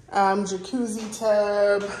 jacuzzi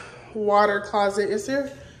tub, water closet. Is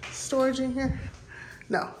there storage in here?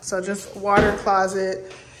 No, so just water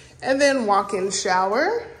closet. And then walk-in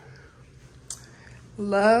shower.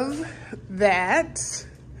 Love that.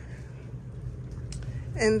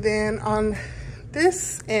 And then on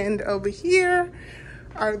this end over here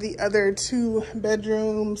are the other 2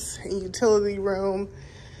 bedrooms and utility room.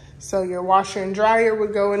 So your washer and dryer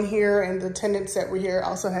would go in here, and the tenants that were here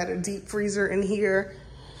also had a deep freezer in here.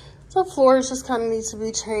 So floors just kind of need to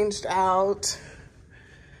be changed out.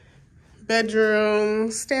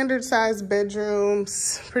 Bedroom, standard size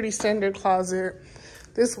bedrooms, pretty standard closet.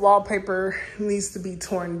 This wallpaper needs to be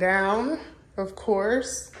torn down, of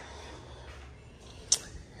course.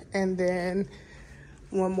 And then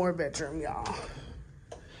one more bedroom, y'all.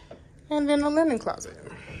 And then a linen closet.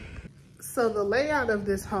 So the layout of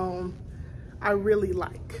this home, I really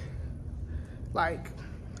like. Like,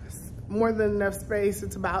 more than enough space.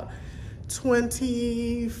 It's about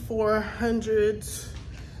 2,400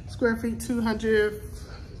 square feet,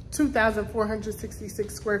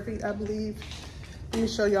 2,466 square feet, I believe. Let me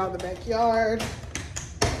show y'all the backyard.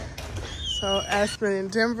 So Aspen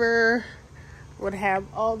and Denver would have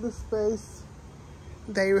all the space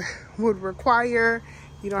they would require.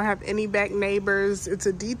 You don't have any back neighbors. It's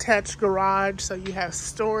a detached garage, so you have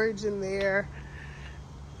storage in there.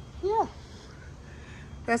 Yeah,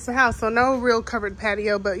 that's the house. So no real covered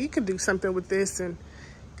patio, but you could do something with this and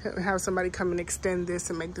have somebody come and extend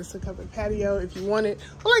this and make this a covered patio if you want it.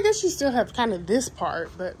 Well, I guess you still have kind of this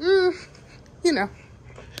part, but you know.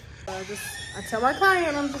 I tell my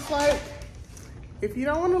client, I'm just like, if you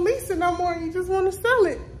don't want to lease it no more, you just want to sell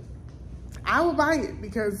it, I will buy it,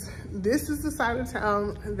 because this is the side of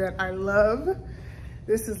town that I love.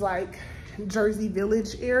 This is like Jersey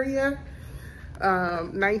Village area,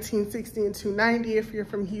 1960 and 290 if you're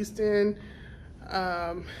from Houston.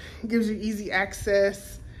 Gives you easy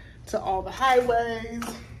access to all the highways.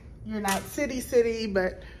 You're not city,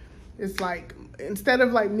 but it's like, instead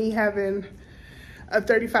of like me having a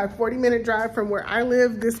 35-40 minute drive from where I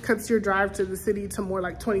live, this cuts your drive to the city to more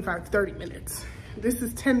like 25-30 minutes. This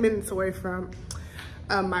is 10 minutes away from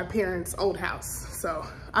my parents' old house. So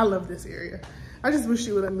I love this area. I just wish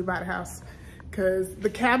you would let me buy the house, because the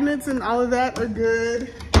cabinets and all of that are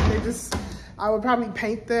good. I would probably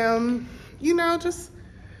paint them, you know,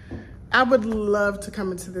 I would love to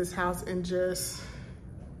come into this house and just,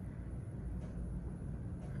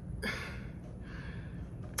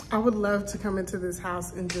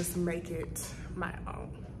 make it my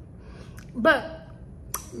own. But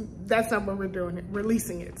that's not what we're doing. We're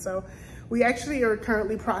leasing it. So we actually are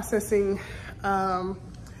currently processing 2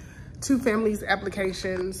 families'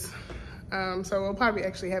 applications. So we'll probably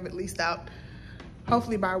actually have it leased out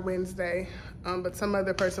hopefully by Wednesday. But some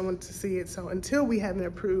other person wants to see it. So until we have an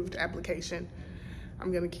approved application,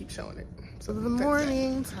 I'm gonna keep showing it. So the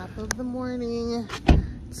morning, top of the morning.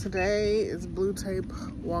 Today is blue tape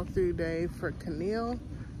walkthrough day for Keneal.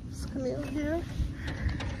 Is Keneal here?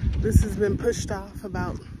 This has been pushed off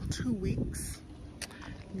about 2 weeks.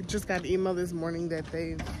 We just got an email this morning that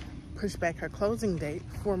they've pushed back her closing date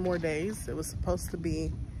 4 more days. She was supposed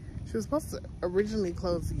to originally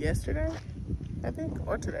close yesterday. I think,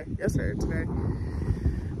 or today. Yesterday or today.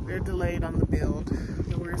 They're delayed on the build.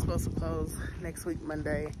 We were supposed to close next week,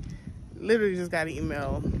 Monday. Literally just got an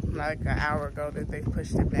email like an hour ago that they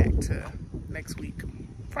pushed it back to next week,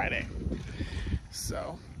 Friday.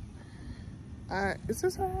 So, is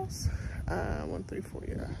this our house? 134,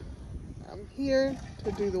 yeah. I'm here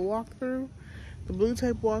to do the walkthrough, the blue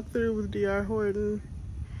tape walkthrough with DR Horton.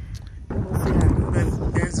 We'll see. But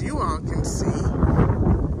as you all can see,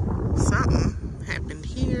 something happened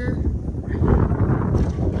here.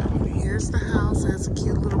 Here's the house. It has a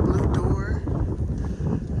cute little blue door.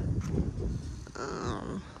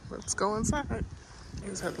 Let's go inside.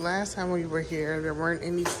 So the last time we were here, there weren't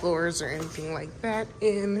any floors or anything like that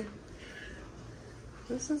in.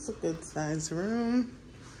 This is a good sized room.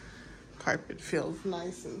 Carpet feels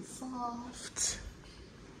nice and soft.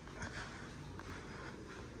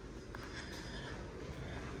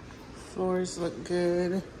 Floors look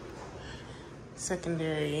good.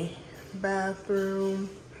 Secondary bathroom.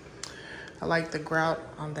 I like the grout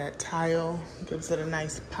on that tile. Gives it a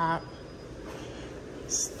nice pop.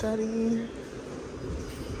 Study.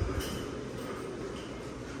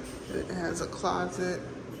 It has a closet.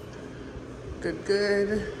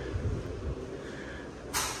 Good.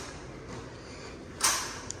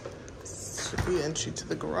 Should be entry to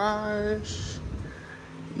the garage.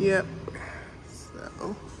 Yep.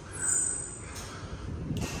 So.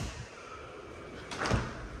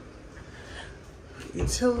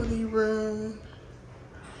 Utility room.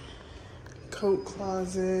 Coat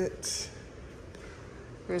closet.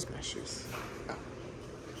 Where's my shoes? Oh.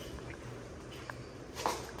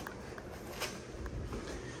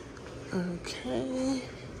 Okay.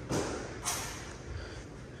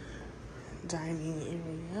 Dining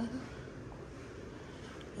area.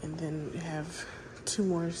 And then we have 2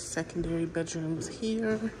 more secondary bedrooms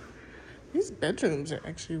here. These bedrooms are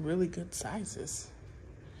actually really good sizes.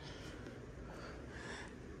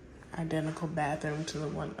 Identical bathroom to the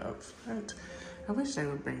one up front. I wish they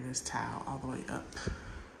would bring this tile all the way up,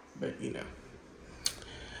 but you know.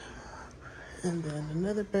 And then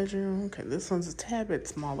another bedroom. Okay, this one's a tad bit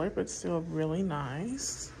smaller, but still really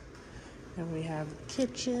nice. And we have the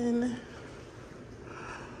kitchen.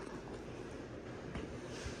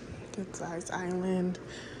 Good size island.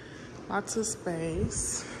 Lots of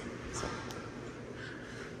space. So,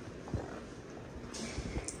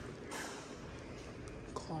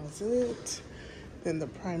 closet. Then the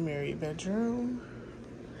primary bedroom.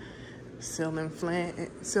 Ceiling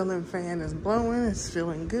fan is blowing. It's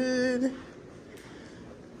feeling good.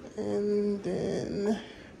 And then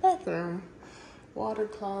bathroom, water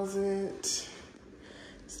closet,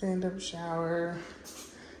 stand-up shower,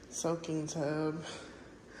 soaking tub,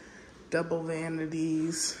 double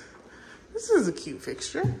vanities. This is a cute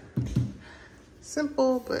fixture.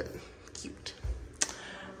 Simple, but cute.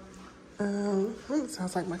 It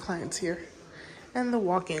sounds like my client's here. And the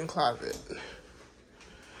walk-in closet.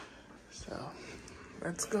 So,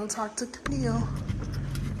 let's go talk to Camille.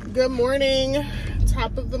 Good morning.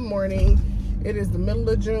 Top of the morning. It is the middle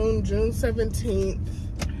of June, June 17th.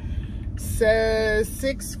 Says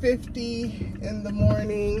 6:50 in the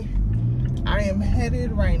morning. I am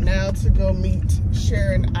headed right now to go meet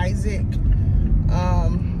Sharon Isaac.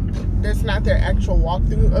 That's not their actual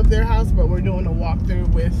walkthrough of their house, but we're doing a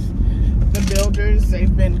walkthrough with the builders.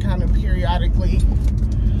 They've been kind of periodically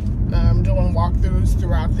doing walkthroughs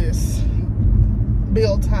throughout this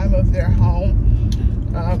build time of their home.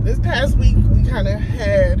 This past week we kind of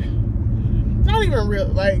had not even real,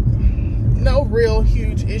 like no real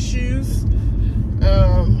huge issues,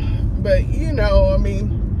 but you know, I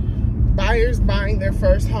mean, buyers buying their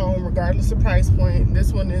first home regardless of price point.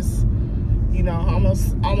 This one is, you know,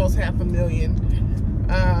 almost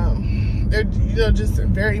 $500,000. They're, you know, just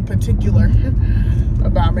very particular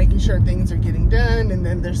about making sure things are getting done, and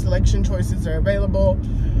then their selection choices are available.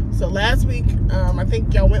 So last week, I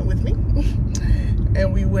think y'all went with me.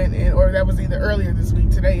 And we went in, or that was either earlier this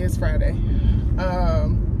week. Today is Friday.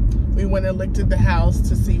 We went and looked at the house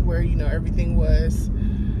to see where, you know, everything was.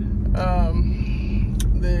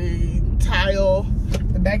 The tile,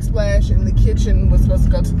 the backsplash in the kitchen was supposed to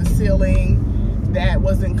go to the ceiling. That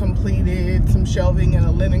wasn't completed. Some shelving in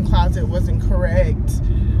a linen closet wasn't correct.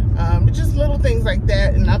 Just little things like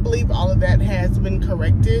that. And I believe all of that has been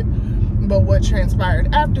corrected. But what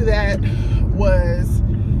transpired after that was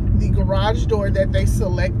the garage door that they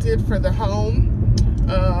selected for the home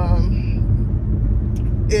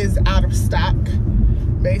is out of stock,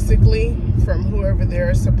 basically, from whoever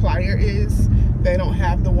their supplier is. They don't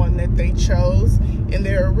have the one that they chose, and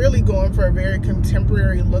they're really going for a very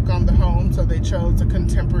contemporary look on the home, so they chose a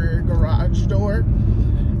contemporary garage door.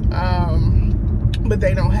 but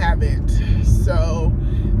they don't have it. So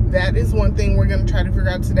that is one thing we're going to try to figure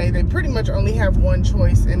out today. They pretty much only have one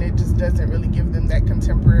choice, and it just doesn't really give them that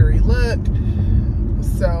contemporary look.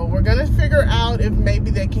 So we're going to figure out if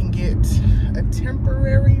maybe they can get a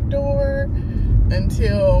temporary door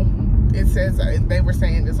until it says, they were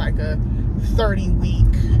saying it's like a 30-week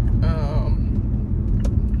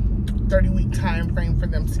time frame for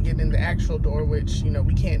them to get in the actual door, which, you know,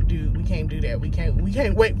 we can't do that. We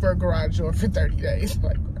can't wait for a garage door for 30 days.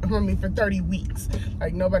 Like, I mean, for 30 weeks.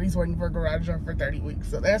 Like, nobody's waiting for a garage door for 30 weeks.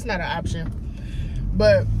 So that's not an option.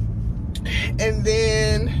 But, and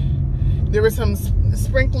then there was some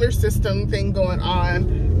sprinkler system thing going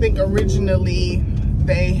on. I think originally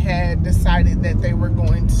they had decided that they were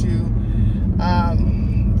going to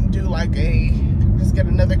do like just get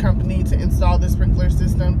another company to install the sprinkler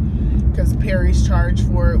system, because Perry's charge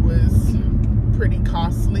for it was pretty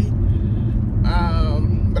costly.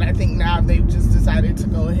 But I think now they've just decided to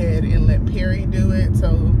go ahead and let Perry do it.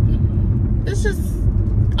 So it's just,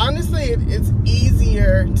 honestly, it's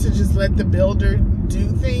easier to just let the builder do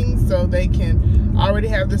things, so they can already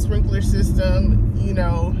have the sprinkler system, you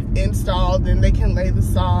know, installed, and they can lay the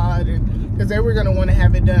sod, and because they were going to want to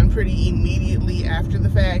have it done pretty immediately after the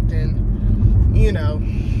fact. And, you know,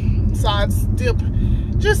 sod still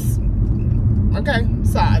just okay,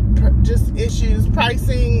 sod just issues,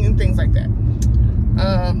 pricing and things like that.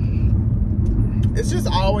 It's just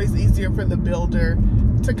always easier for the builder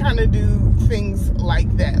to kind of do things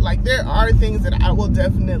like that. Like, there are things that I will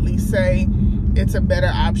definitely say it's a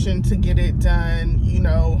better option to get it done, you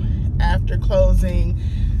know, after closing,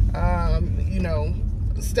 you know,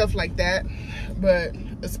 stuff like that. But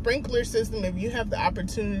a sprinkler system, if you have the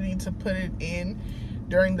opportunity to put it in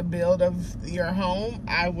during the build of your home,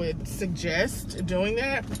 I would suggest doing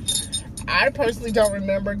that. I personally don't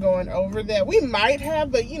remember going over that. We might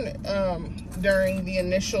have, but, you know, during the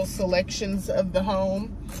initial selections of the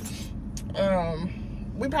home,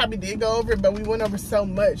 we probably did go over it, but we went over so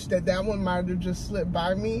much that one might have just slipped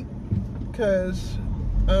by me, because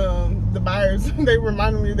the buyers, they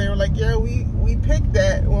reminded me, they were like, yeah, we picked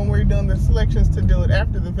that when we were doing the selections to do it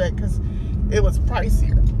after the fact because it was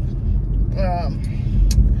pricier.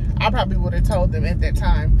 I probably would have told them at that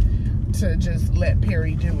time to just let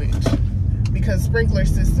Perry do it, because sprinkler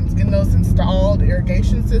systems, getting those installed,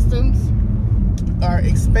 irrigation systems, are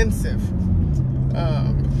expensive.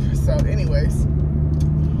 So anyways,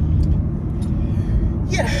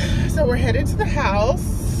 yeah, so we're headed to the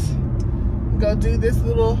house, go do this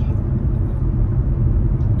little,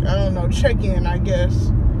 I don't know, check-in, I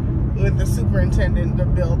guess, with the superintendent, the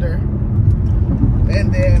builder.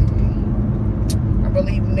 And then I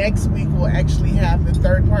believe next week we'll actually have the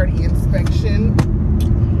third-party inspection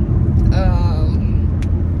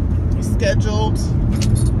scheduled.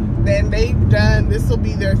 Then they've done, this will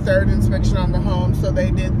be their third inspection on the home. So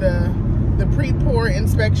they did the pre-pour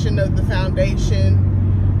inspection of the foundation.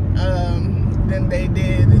 Then they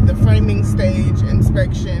did the framing stage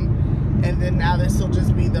inspection. And then now this will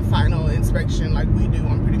just be the final inspection like we do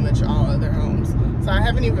on pretty much all other homes. So I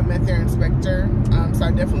haven't even met their inspector. So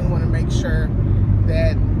I definitely want to make sure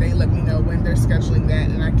that they let me know when they're scheduling that,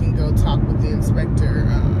 and I can go talk with the inspector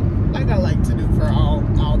like I like to do for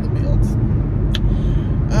all the builds.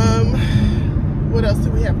 What else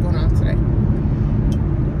do we have going on today?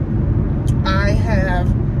 I have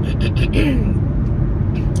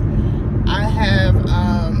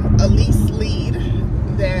a lease lead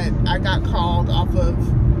that I got called off of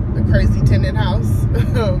the crazy tenant house.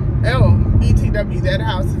 BTW, that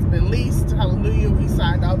house has been leased. Hallelujah. We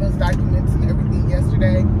signed all those documents and everything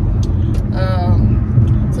yesterday.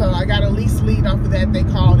 So I got a lease lead off of that. They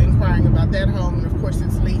called inquiring about that home, and of course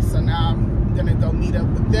it's leased. So now I'm gonna go meet up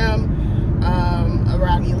with them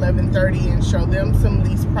around 11:30 and show them some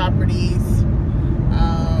lease properties.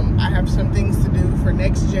 I have some things to do for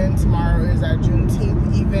Next Gen. Tomorrow is our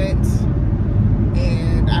Juneteenth event,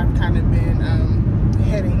 and I've kind of been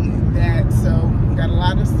heading that, so got a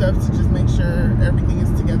lot of stuff to just make sure everything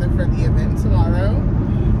is together for the event tomorrow.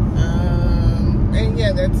 And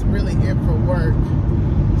yeah, that's really it for work.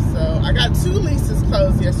 So I got 2 leases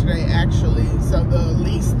closed yesterday, actually. So the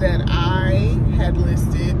lease that I had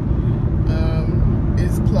listed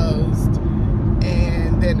is closed,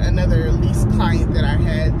 and then another lease client that I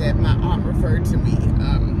had that my aunt referred to me,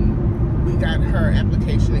 we got her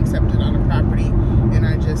application accepted on a property, and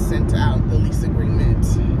I just sent out the lease agreement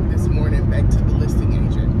this morning back to the listing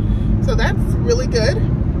agent. So that's really good.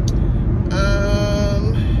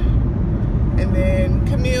 And then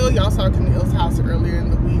Camille, y'all saw Camille's house earlier in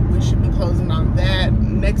the week. We should be closing on that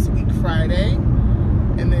next week, Friday.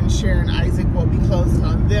 And then Sharon Isaac will be closing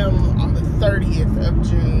on them on the 30th of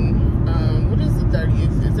June. What is the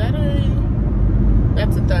 30th? Is that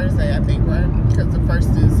that's a Thursday, I think, right? Because the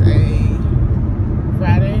 1st is a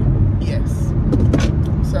Friday. Yes.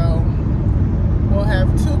 So we'll have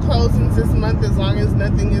 2 closings this month as long as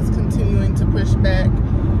nothing is continuing to push back,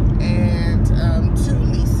 and 2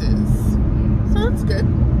 leases. So that's good.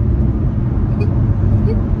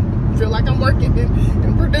 Feel like I'm working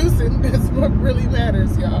and producing. That's what really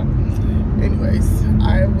matters, y'all. Anyways,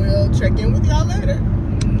 I will check in with y'all later.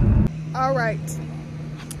 All right,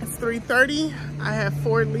 it's 3:30. I have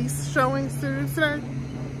 4 lease showings through today,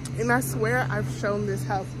 and I swear I've shown this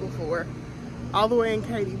house before, all the way in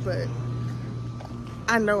Katy, but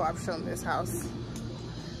I know I've shown this house.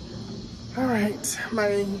 All right,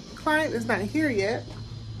 my client is not here yet,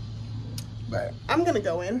 but I'm gonna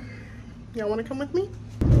go in. Y'all wanna come with me?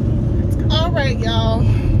 All right, y'all,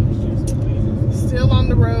 still on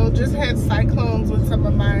the road. Just had cyclones with some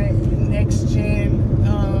of my next gen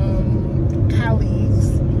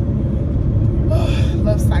colleagues. Oh,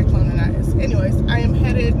 love cycloninitis. Anyways, I am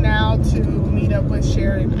headed now to meet up with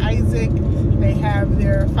Sharon Isaac. They have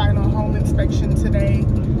their final home inspection today.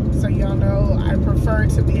 So y'all know I prefer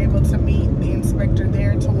to be able to meet the inspector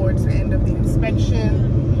there towards the end of the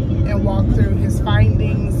inspection and walk through his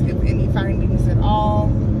findings, if any findings at all.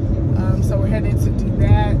 So we're headed to do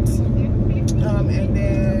that. And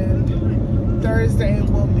then Thursday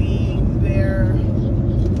will be their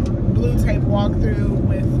blue tape walkthrough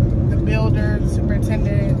with the builder, the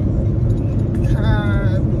superintendent,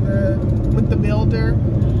 with the builder.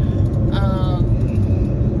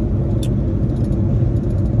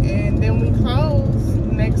 And then we close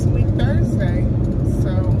next week, Thursday.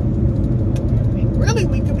 So really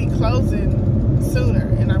we could be closing sooner.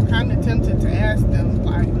 And I'm kind of tempted to ask them,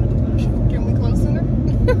 like, can we close sooner?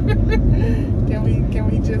 Can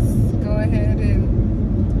we just go ahead,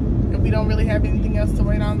 and if we don't really have anything else to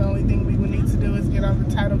wait on, the only thing we would need to do is get on the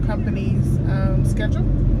title company's schedule?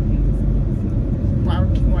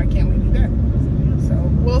 Why can't we do that? So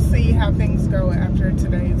we'll see how things go after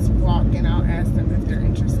today's walk, and I'll ask them if they're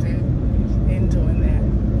interested in doing that.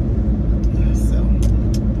 So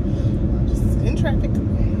just in traffic.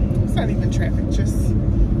 It's not even traffic, it's just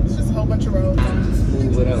a whole bunch of roads.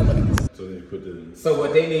 Smooth it over. So they put the. So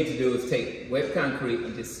what they need to do is take wet concrete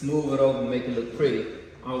and just smooth it over and make it look pretty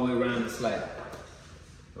all the way around the slab.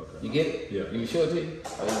 Okay. You get it? Yeah. Let me show it to you.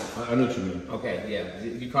 I know what you mean. Okay, yeah.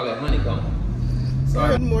 You call it honeycomb. So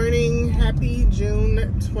Good morning. Happy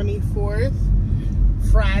June 24th.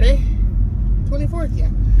 Friday. 24th,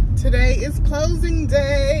 yeah. Today is closing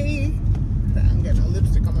day. I'm getting a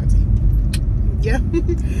lipstick on my teeth. Yeah.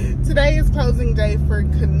 Today is closing day for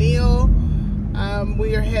Camille.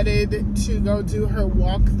 We are headed to go do her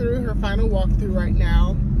walkthrough, her final walkthrough right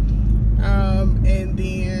now. And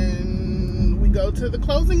then we go to the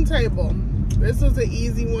closing table. This was an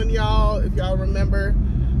easy one, y'all. If y'all remember,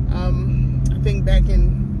 I think back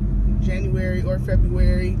in January or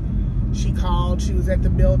February, she called. She was at the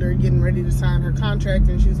builder getting ready to sign her contract,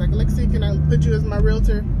 and she was like, Alexia, can I put you as my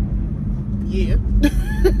realtor? Yeah.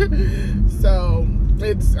 So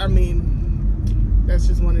it's, I mean, that's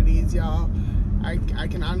just one of these, y'all. I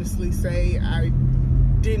can honestly say I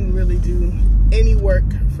didn't really do any work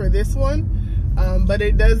for this one, but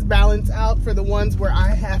it does balance out for the ones where I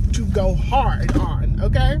have to go hard on,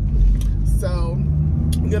 okay? So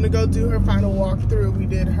I'm gonna go do her final walkthrough. We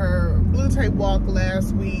did her blue tape walk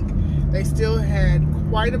last week. They still had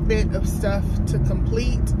quite a bit of stuff to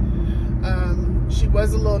complete. She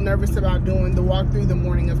was a little nervous about doing the walkthrough the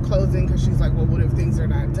morning of closing because she's like, well, what if things are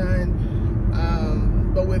not done?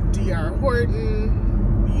 But with D.R.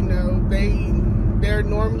 Horton, you know, they're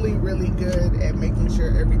normally really good at making sure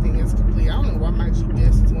everything is complete. I don't know why my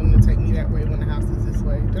GPS is wanting to take me that way when the house is this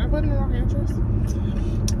way. Did I put in the wrong address?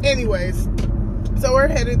 Anyways, so we're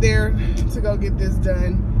headed there to go get this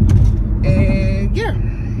done. And yeah,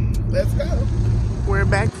 let's go. We're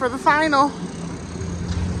back for the final.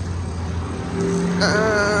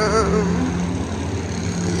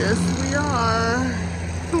 Yes, we are.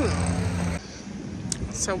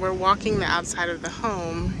 So we're walking the outside of the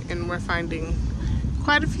home, and we're finding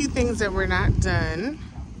quite a few things that were not done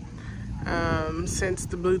since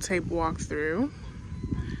the blue tape walkthrough.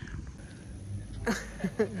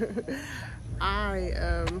 I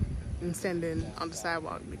am standing on the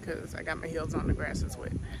sidewalk because I got my heels on, the grass is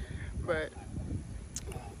wet. But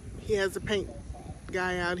he has a paint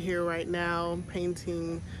guy out here right now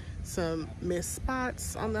painting some missed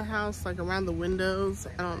spots on the house, like around the windows.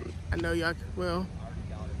 I know y'all will.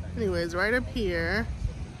 Anyways, right up here,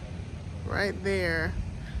 right there,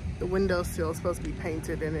 The windowsill is supposed to be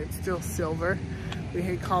painted and it's still silver. We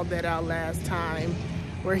had called that out last time.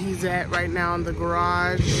 Where he's at right now in the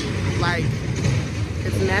garage, like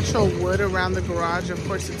it's natural wood around the garage. Of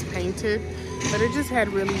course it's painted, but it just had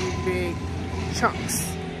really big chunks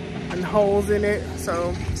and holes in it.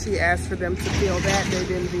 So she asked for them to fill that. They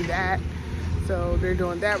didn't do that. So they're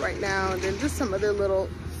doing that right now. And then just some other little,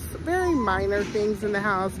 very minor things in the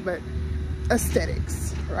house, but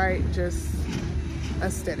aesthetics, right? Just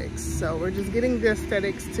aesthetics. So we're just getting the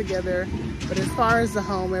aesthetics together, but as far as the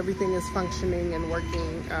home, everything is functioning and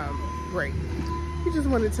working great. We just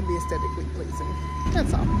want it to be aesthetically pleasing.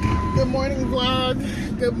 That's all. Good morning,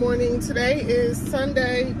 vlog. Good morning. Today is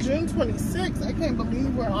Sunday, June 26th. I can't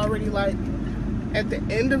believe we're already like at the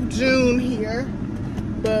end of June here,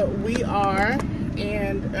 but we are.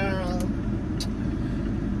 And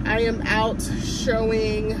I am out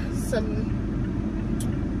showing some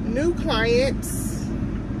new clients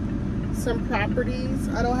some properties.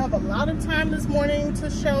 I don't have a lot of time this morning to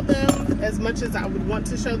show them as much as I would want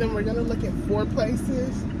to show them. We're gonna look at 4 places.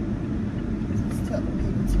 It's telling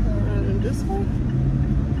me to turn this way.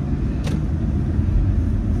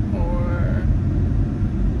 Or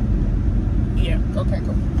yeah, okay,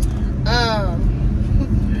 cool.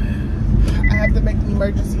 I have to make an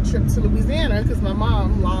emergency trip to Louisiana because my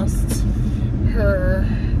mom lost her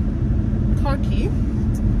car key.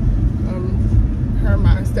 Her and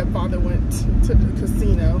my stepfather went to the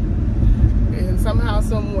casino, and somehow,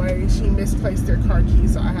 some way, she misplaced their car key,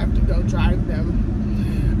 so I have to go drive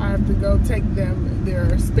them. I have to go take them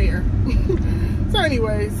their spare. So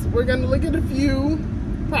anyways, we're gonna look at a few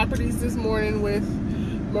properties this morning with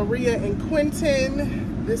Maria and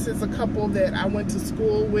Quentin. This is a couple that I went to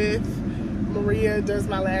school with. Maria does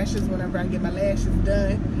my lashes whenever I get my lashes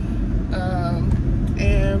done.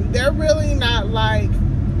 And they're really not like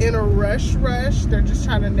in a rush. They're just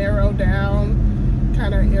trying to narrow down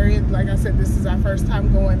kind of area. Like I said, this is our first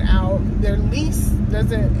time going out. Their lease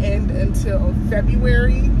doesn't end until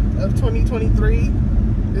February of 2023.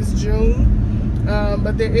 It's June.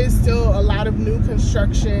 But there is still a lot of new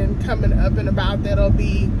construction coming up and about that'll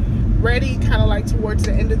be ready kind of like towards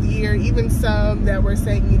the end of the year. Even some that we're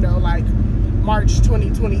saying, you know, like March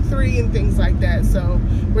 2023 and things like that. So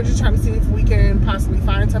we're just trying to see if we can possibly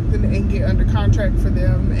find something and get under contract for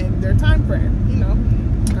them and their time frame, you know.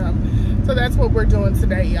 So that's what we're doing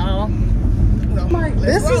today, y'all. So,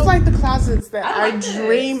 this is like the closets that I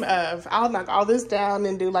dream of. I'll knock all this down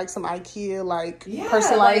and do like some IKEA like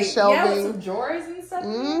personalized shelving. Yeah, with some drawers and stuff.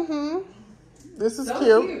 This is so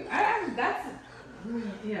cute.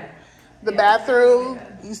 The bathroom,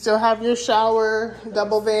 you still have your shower,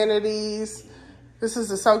 double vanities. This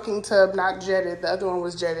is a soaking tub, not jetted. The other one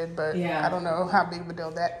was jetted, but I don't know how big of a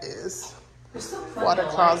deal that is. Water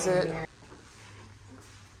closet.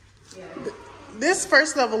 This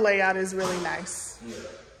first level layout is really nice.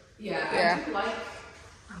 Yeah. I do like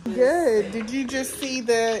Good. Did you just see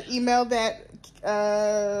the email that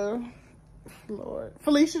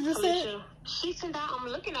Felicia just sent? She sent out. I'm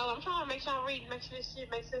looking over. I'm trying to make sure I'm reading. Make sure this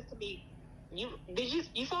shit makes sense to me. You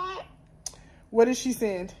saw it? What did she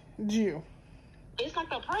send you? It's like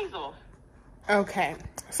the appraisal. Okay.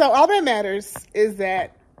 So all that matters is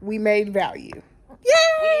that we made value.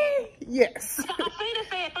 Yay! Yes. I seen it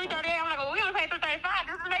said 338. I'm like, well, we only paid 335.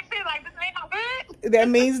 Does this make sense? Like, this ain't no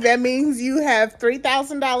good. That means you have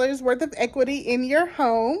 $3,000 worth of equity in your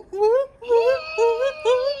home.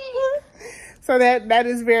 So that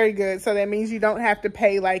is very good. So that means you don't have to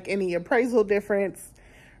pay like any appraisal difference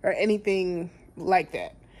or anything like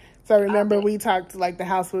that. So remember, we talked like the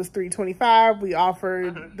house was $325. We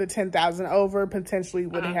offered the $10,000 over. Potentially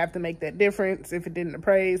wouldn't have to make that difference if it didn't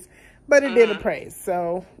appraise, but it did appraise.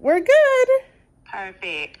 So we're good.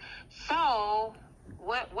 Perfect. So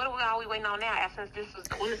what are we waiting on now? Since this was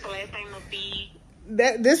when is the last thing to be?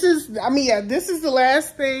 This is the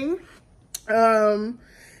last thing.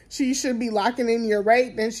 She should be locking in your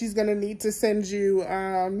rate. Then she's gonna need to send you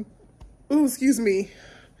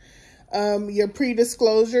your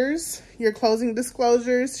pre-disclosures, your closing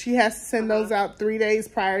disclosures. She has to send those out 3 days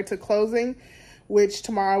prior to closing, which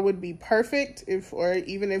tomorrow would be perfect.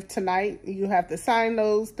 Even if tonight you have to sign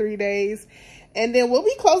those 3 days. And then we'll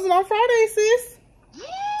be closing on Friday, sis.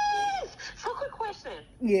 Yes! So quick question.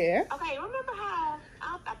 Yeah. Okay, remember how,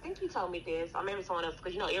 I think you told me this, or maybe someone else,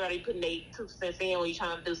 because you know everybody putting their 2 cents in when you're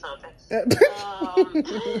trying to do something.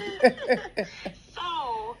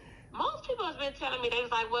 So most people have been telling me, they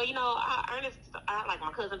was like, well, you know, I like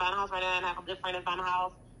my cousin buying a house right now, and I have a good friend that's buying a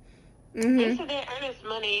house. They said that Ernest's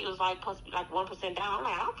money was like supposed to be like 1% down. I'm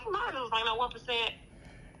like, I don't think mine was like no 1%.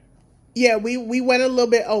 Yeah, we went a little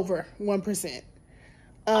bit over 1%.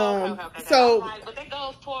 Okay. So, right, but that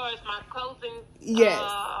goes towards my closing.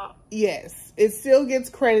 Yes, it still gets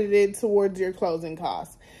credited towards your closing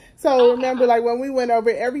costs. So remember, like when we went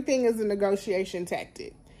over, everything is a negotiation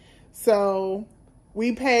tactic. So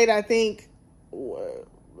we paid, I think,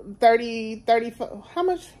 30, how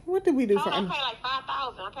much? What did we do for? I paid like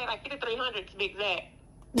 5,000. I paid like 5,300 to be exact.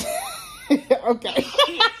 Okay.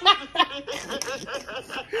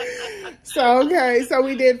 So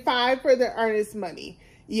we did 5 for the earnest money.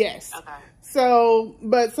 Yes. Okay. So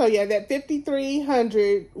yeah, that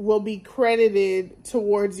 5,300 will be credited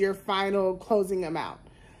towards your final closing amount.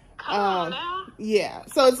 Come on now. Yeah.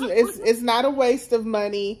 So it's not a waste of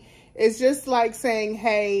money. It's just like saying,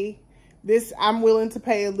 hey, I'm willing to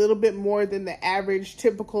pay a little bit more than the average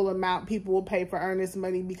typical amount people will pay for earnest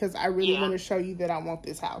money because I really want to show you that I want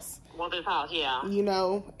this house. Yeah. You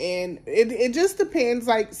know, and it just depends.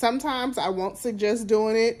 Like sometimes I won't suggest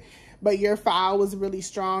doing it, but your file was really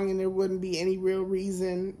strong and there wouldn't be any real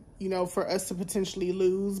reason, you know, for us to potentially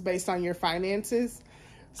lose based on your finances.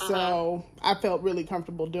 So I felt really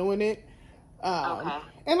comfortable doing it.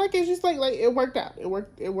 And like it's just like it worked out. It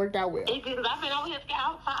worked out well. It did, because I've been over here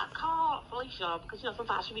outside. I called Felicia because, you know,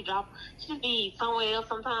 sometimes she just be somewhere else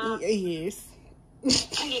sometimes. Yes.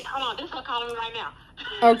 Hold on, this is her calling me right now.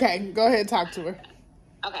 Okay, go ahead and talk to her.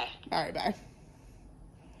 Okay. All right, bye.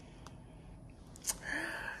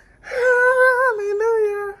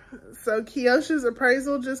 Hallelujah. So Kiosha's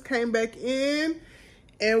appraisal just came back in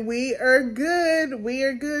and we are good. We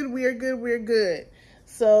are good.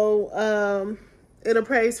 So it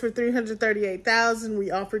appraised for $338,000.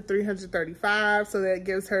 We offered $335,000, so that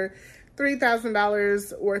gives her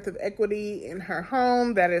 $3,000 worth of equity in her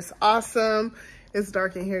home. That is awesome. It's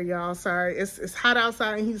dark in here, y'all. Sorry. It's hot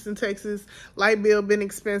outside in Houston, Texas. Light bill been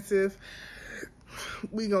expensive.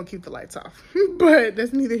 We gonna keep the lights off, but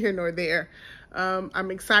that's neither here nor there.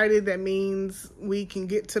 I'm excited. That means we can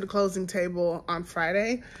get to the closing table on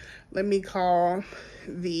Friday. Let me call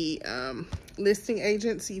the listing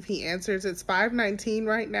agent, see if he answers. It's 5:19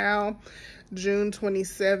 right now, June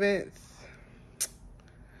 27th.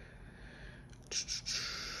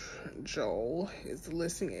 Joel is the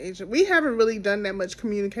listing agent. We haven't really done that much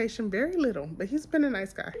communication, very little, but he's been a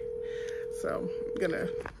nice guy. So I'm gonna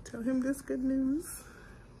tell him this good news.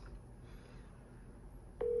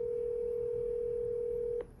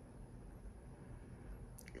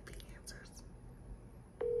 If he answers.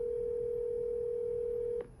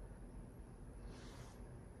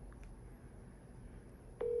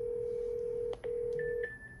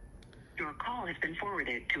 Your call has been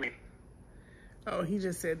forwarded to it. Oh, he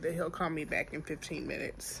just said that he'll call me back in 15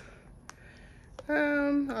 minutes.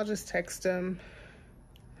 I'll just text him.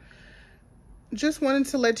 Just wanted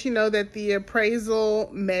to let you know that the appraisal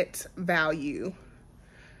met value.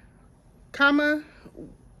 Comma,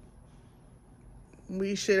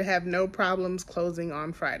 we should have no problems closing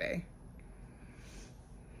on Friday.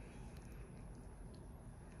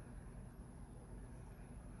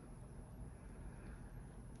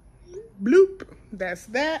 Bloop. That's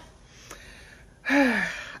that. I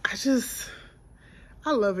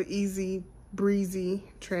love an easy, breezy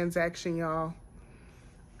transaction, y'all.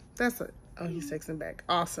 That's oh, he's texting back.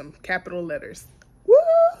 Awesome. Capital letters.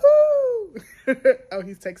 Woohoo! Oh,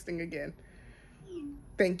 he's texting again.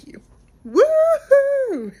 Thank you.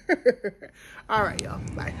 Woohoo! All right, y'all.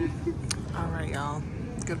 Bye. All right, y'all.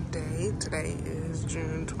 Good day. Today is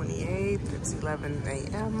June 28th. It's 11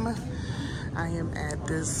 a.m. I am at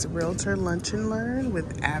this Realtor Lunch and Learn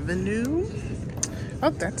with Avenue. Oh,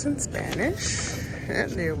 that's in Spanish.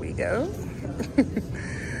 And there we go.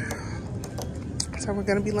 So we're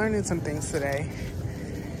going to be learning some things today.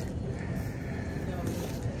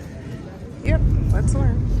 Yep, let's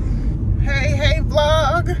learn. Hey,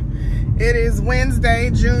 vlog. It is Wednesday,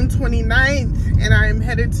 June 29th, and I am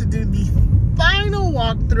headed to do the final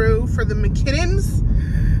walkthrough for the McKinnons.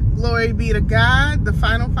 Glory be to God. The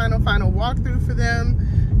final walkthrough for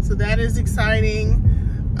them. So that is exciting.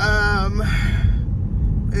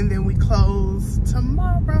 And then we close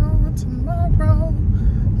tomorrow.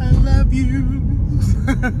 I love you.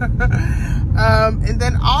 And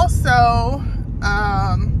then also,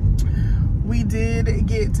 we did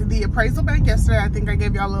get the appraisal back yesterday. I think I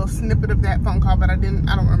gave y'all a little snippet of that phone call, but I don't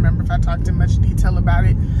remember if I talked in much detail about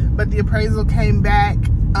it. But the appraisal came back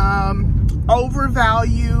over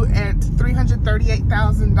value at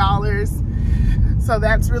 $338,000. So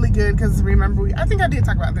that's really good because remember, I think I did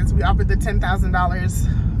talk about this. We offered the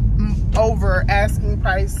 $10,000 over asking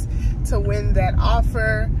price to win that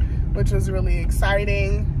offer, which was really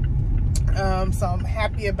exciting. So I'm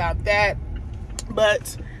happy about that.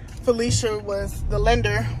 But Felicia the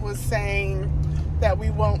lender was saying that we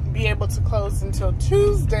won't be able to close until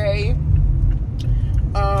Tuesday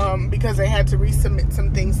because they had to resubmit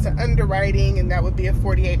some things to underwriting, and that would be a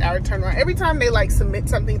 48-hour turnaround. Every time they like submit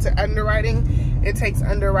something to underwriting, it takes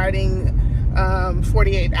underwriting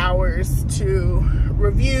 48 hours to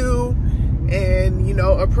review and, you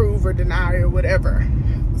know, approve or deny or whatever.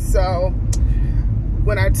 So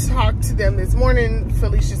when I talked to them this morning,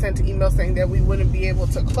 Felicia sent an email saying that we wouldn't be able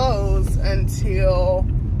to close until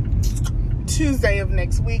Tuesday of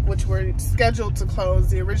next week, which we're scheduled to close.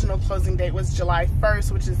 The original closing date was July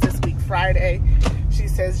 1st, which is this week Friday. She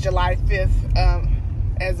says July 5th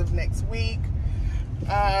as of next week.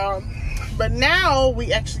 But now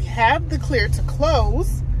we actually have the clear to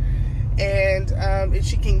close, and if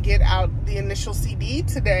she can get out the initial CD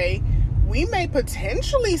today, we may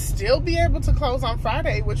potentially still be able to close on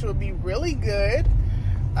Friday, which would be really good.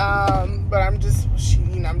 But I'm just,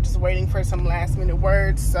 you know, I'm just waiting for some last minute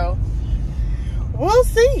words, so we'll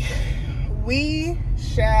see. We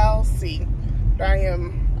shall see. I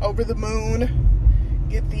am over the moon.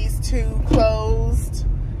 Get these two closed.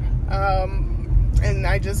 And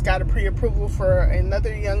I just got a pre-approval for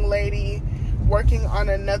another young lady, working on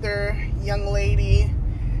another young lady,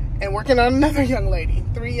 and working on another young lady.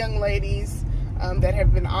 3 young ladies that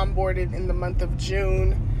have been onboarded in the month of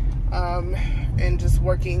June, and just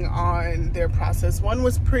working on their process. One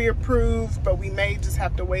was pre-approved, but we may just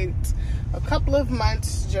have to wait a couple of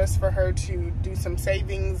months just for her to do some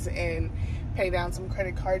savings and pay down some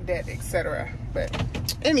credit card debt, etc. But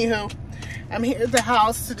anywho, I'm here at the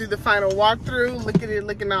house to do the final walkthrough. Look at it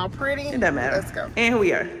looking all pretty. It doesn't matter. Let's go. And here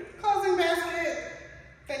we are. Closing basket.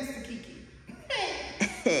 Thanks to Kiki.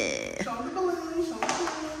 Show the balloons, show the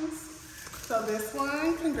balloons. So this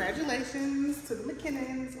one, congratulations to the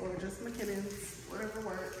McKinnons, or just McKinnons, whatever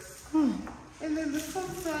works. And then this one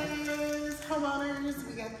says, homeowners,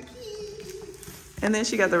 we got the keys. And then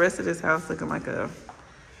she got the rest of this house looking like a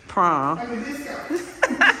prom. I mean, this guy.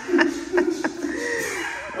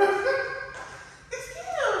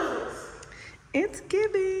 It's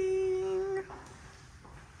giving.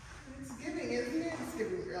 It's giving, isn't it? It's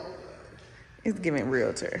giving real good. It's giving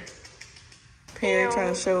realtor. Parent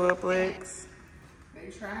trying to show up legs. They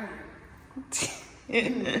trying.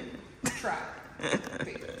 Try.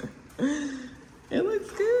 It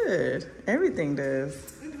looks good. Everything does.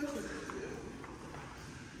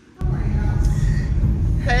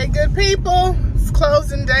 Hey, good people. It's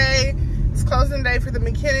closing day. It's closing day for the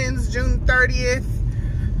McKinnons, June 30th.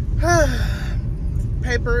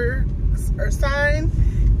 Papers are signed.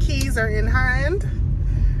 Keys are in hand.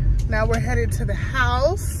 Now we're headed to the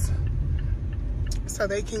house so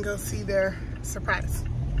they can go see their surprise.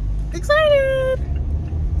 Excited!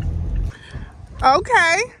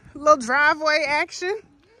 Okay, little driveway action.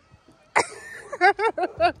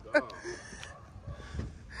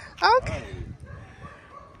 Okay.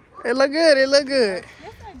 It look good, it look good.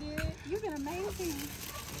 Yes, I did. You've been amazing.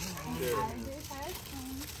 And I did first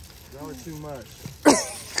thing. That was too much.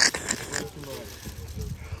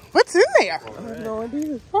 What's in there? I have no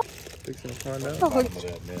idea. Fixing to find out. Bottom of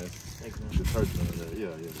that, man. The person in there.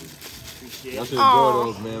 Yeah. Y'all should enjoy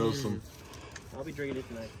those, man. Those some. I'll be drinking it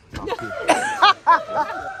tonight.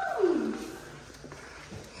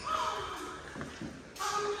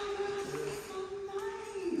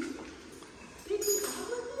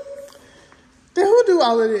 Then who do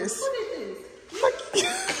all of this? Who did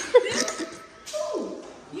this? Who?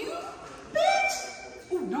 You? Bitch?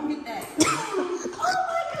 Ooh, don't get that. Oh my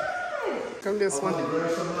God. Come this one. Look,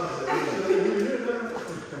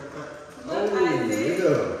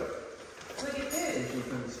 Look at this.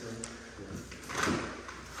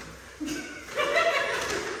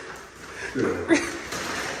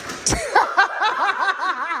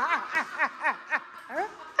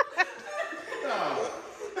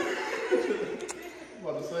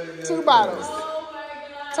 Two bottles. Oh my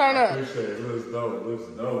God. Turn up. Appreciate it. It looks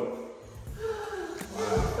dope.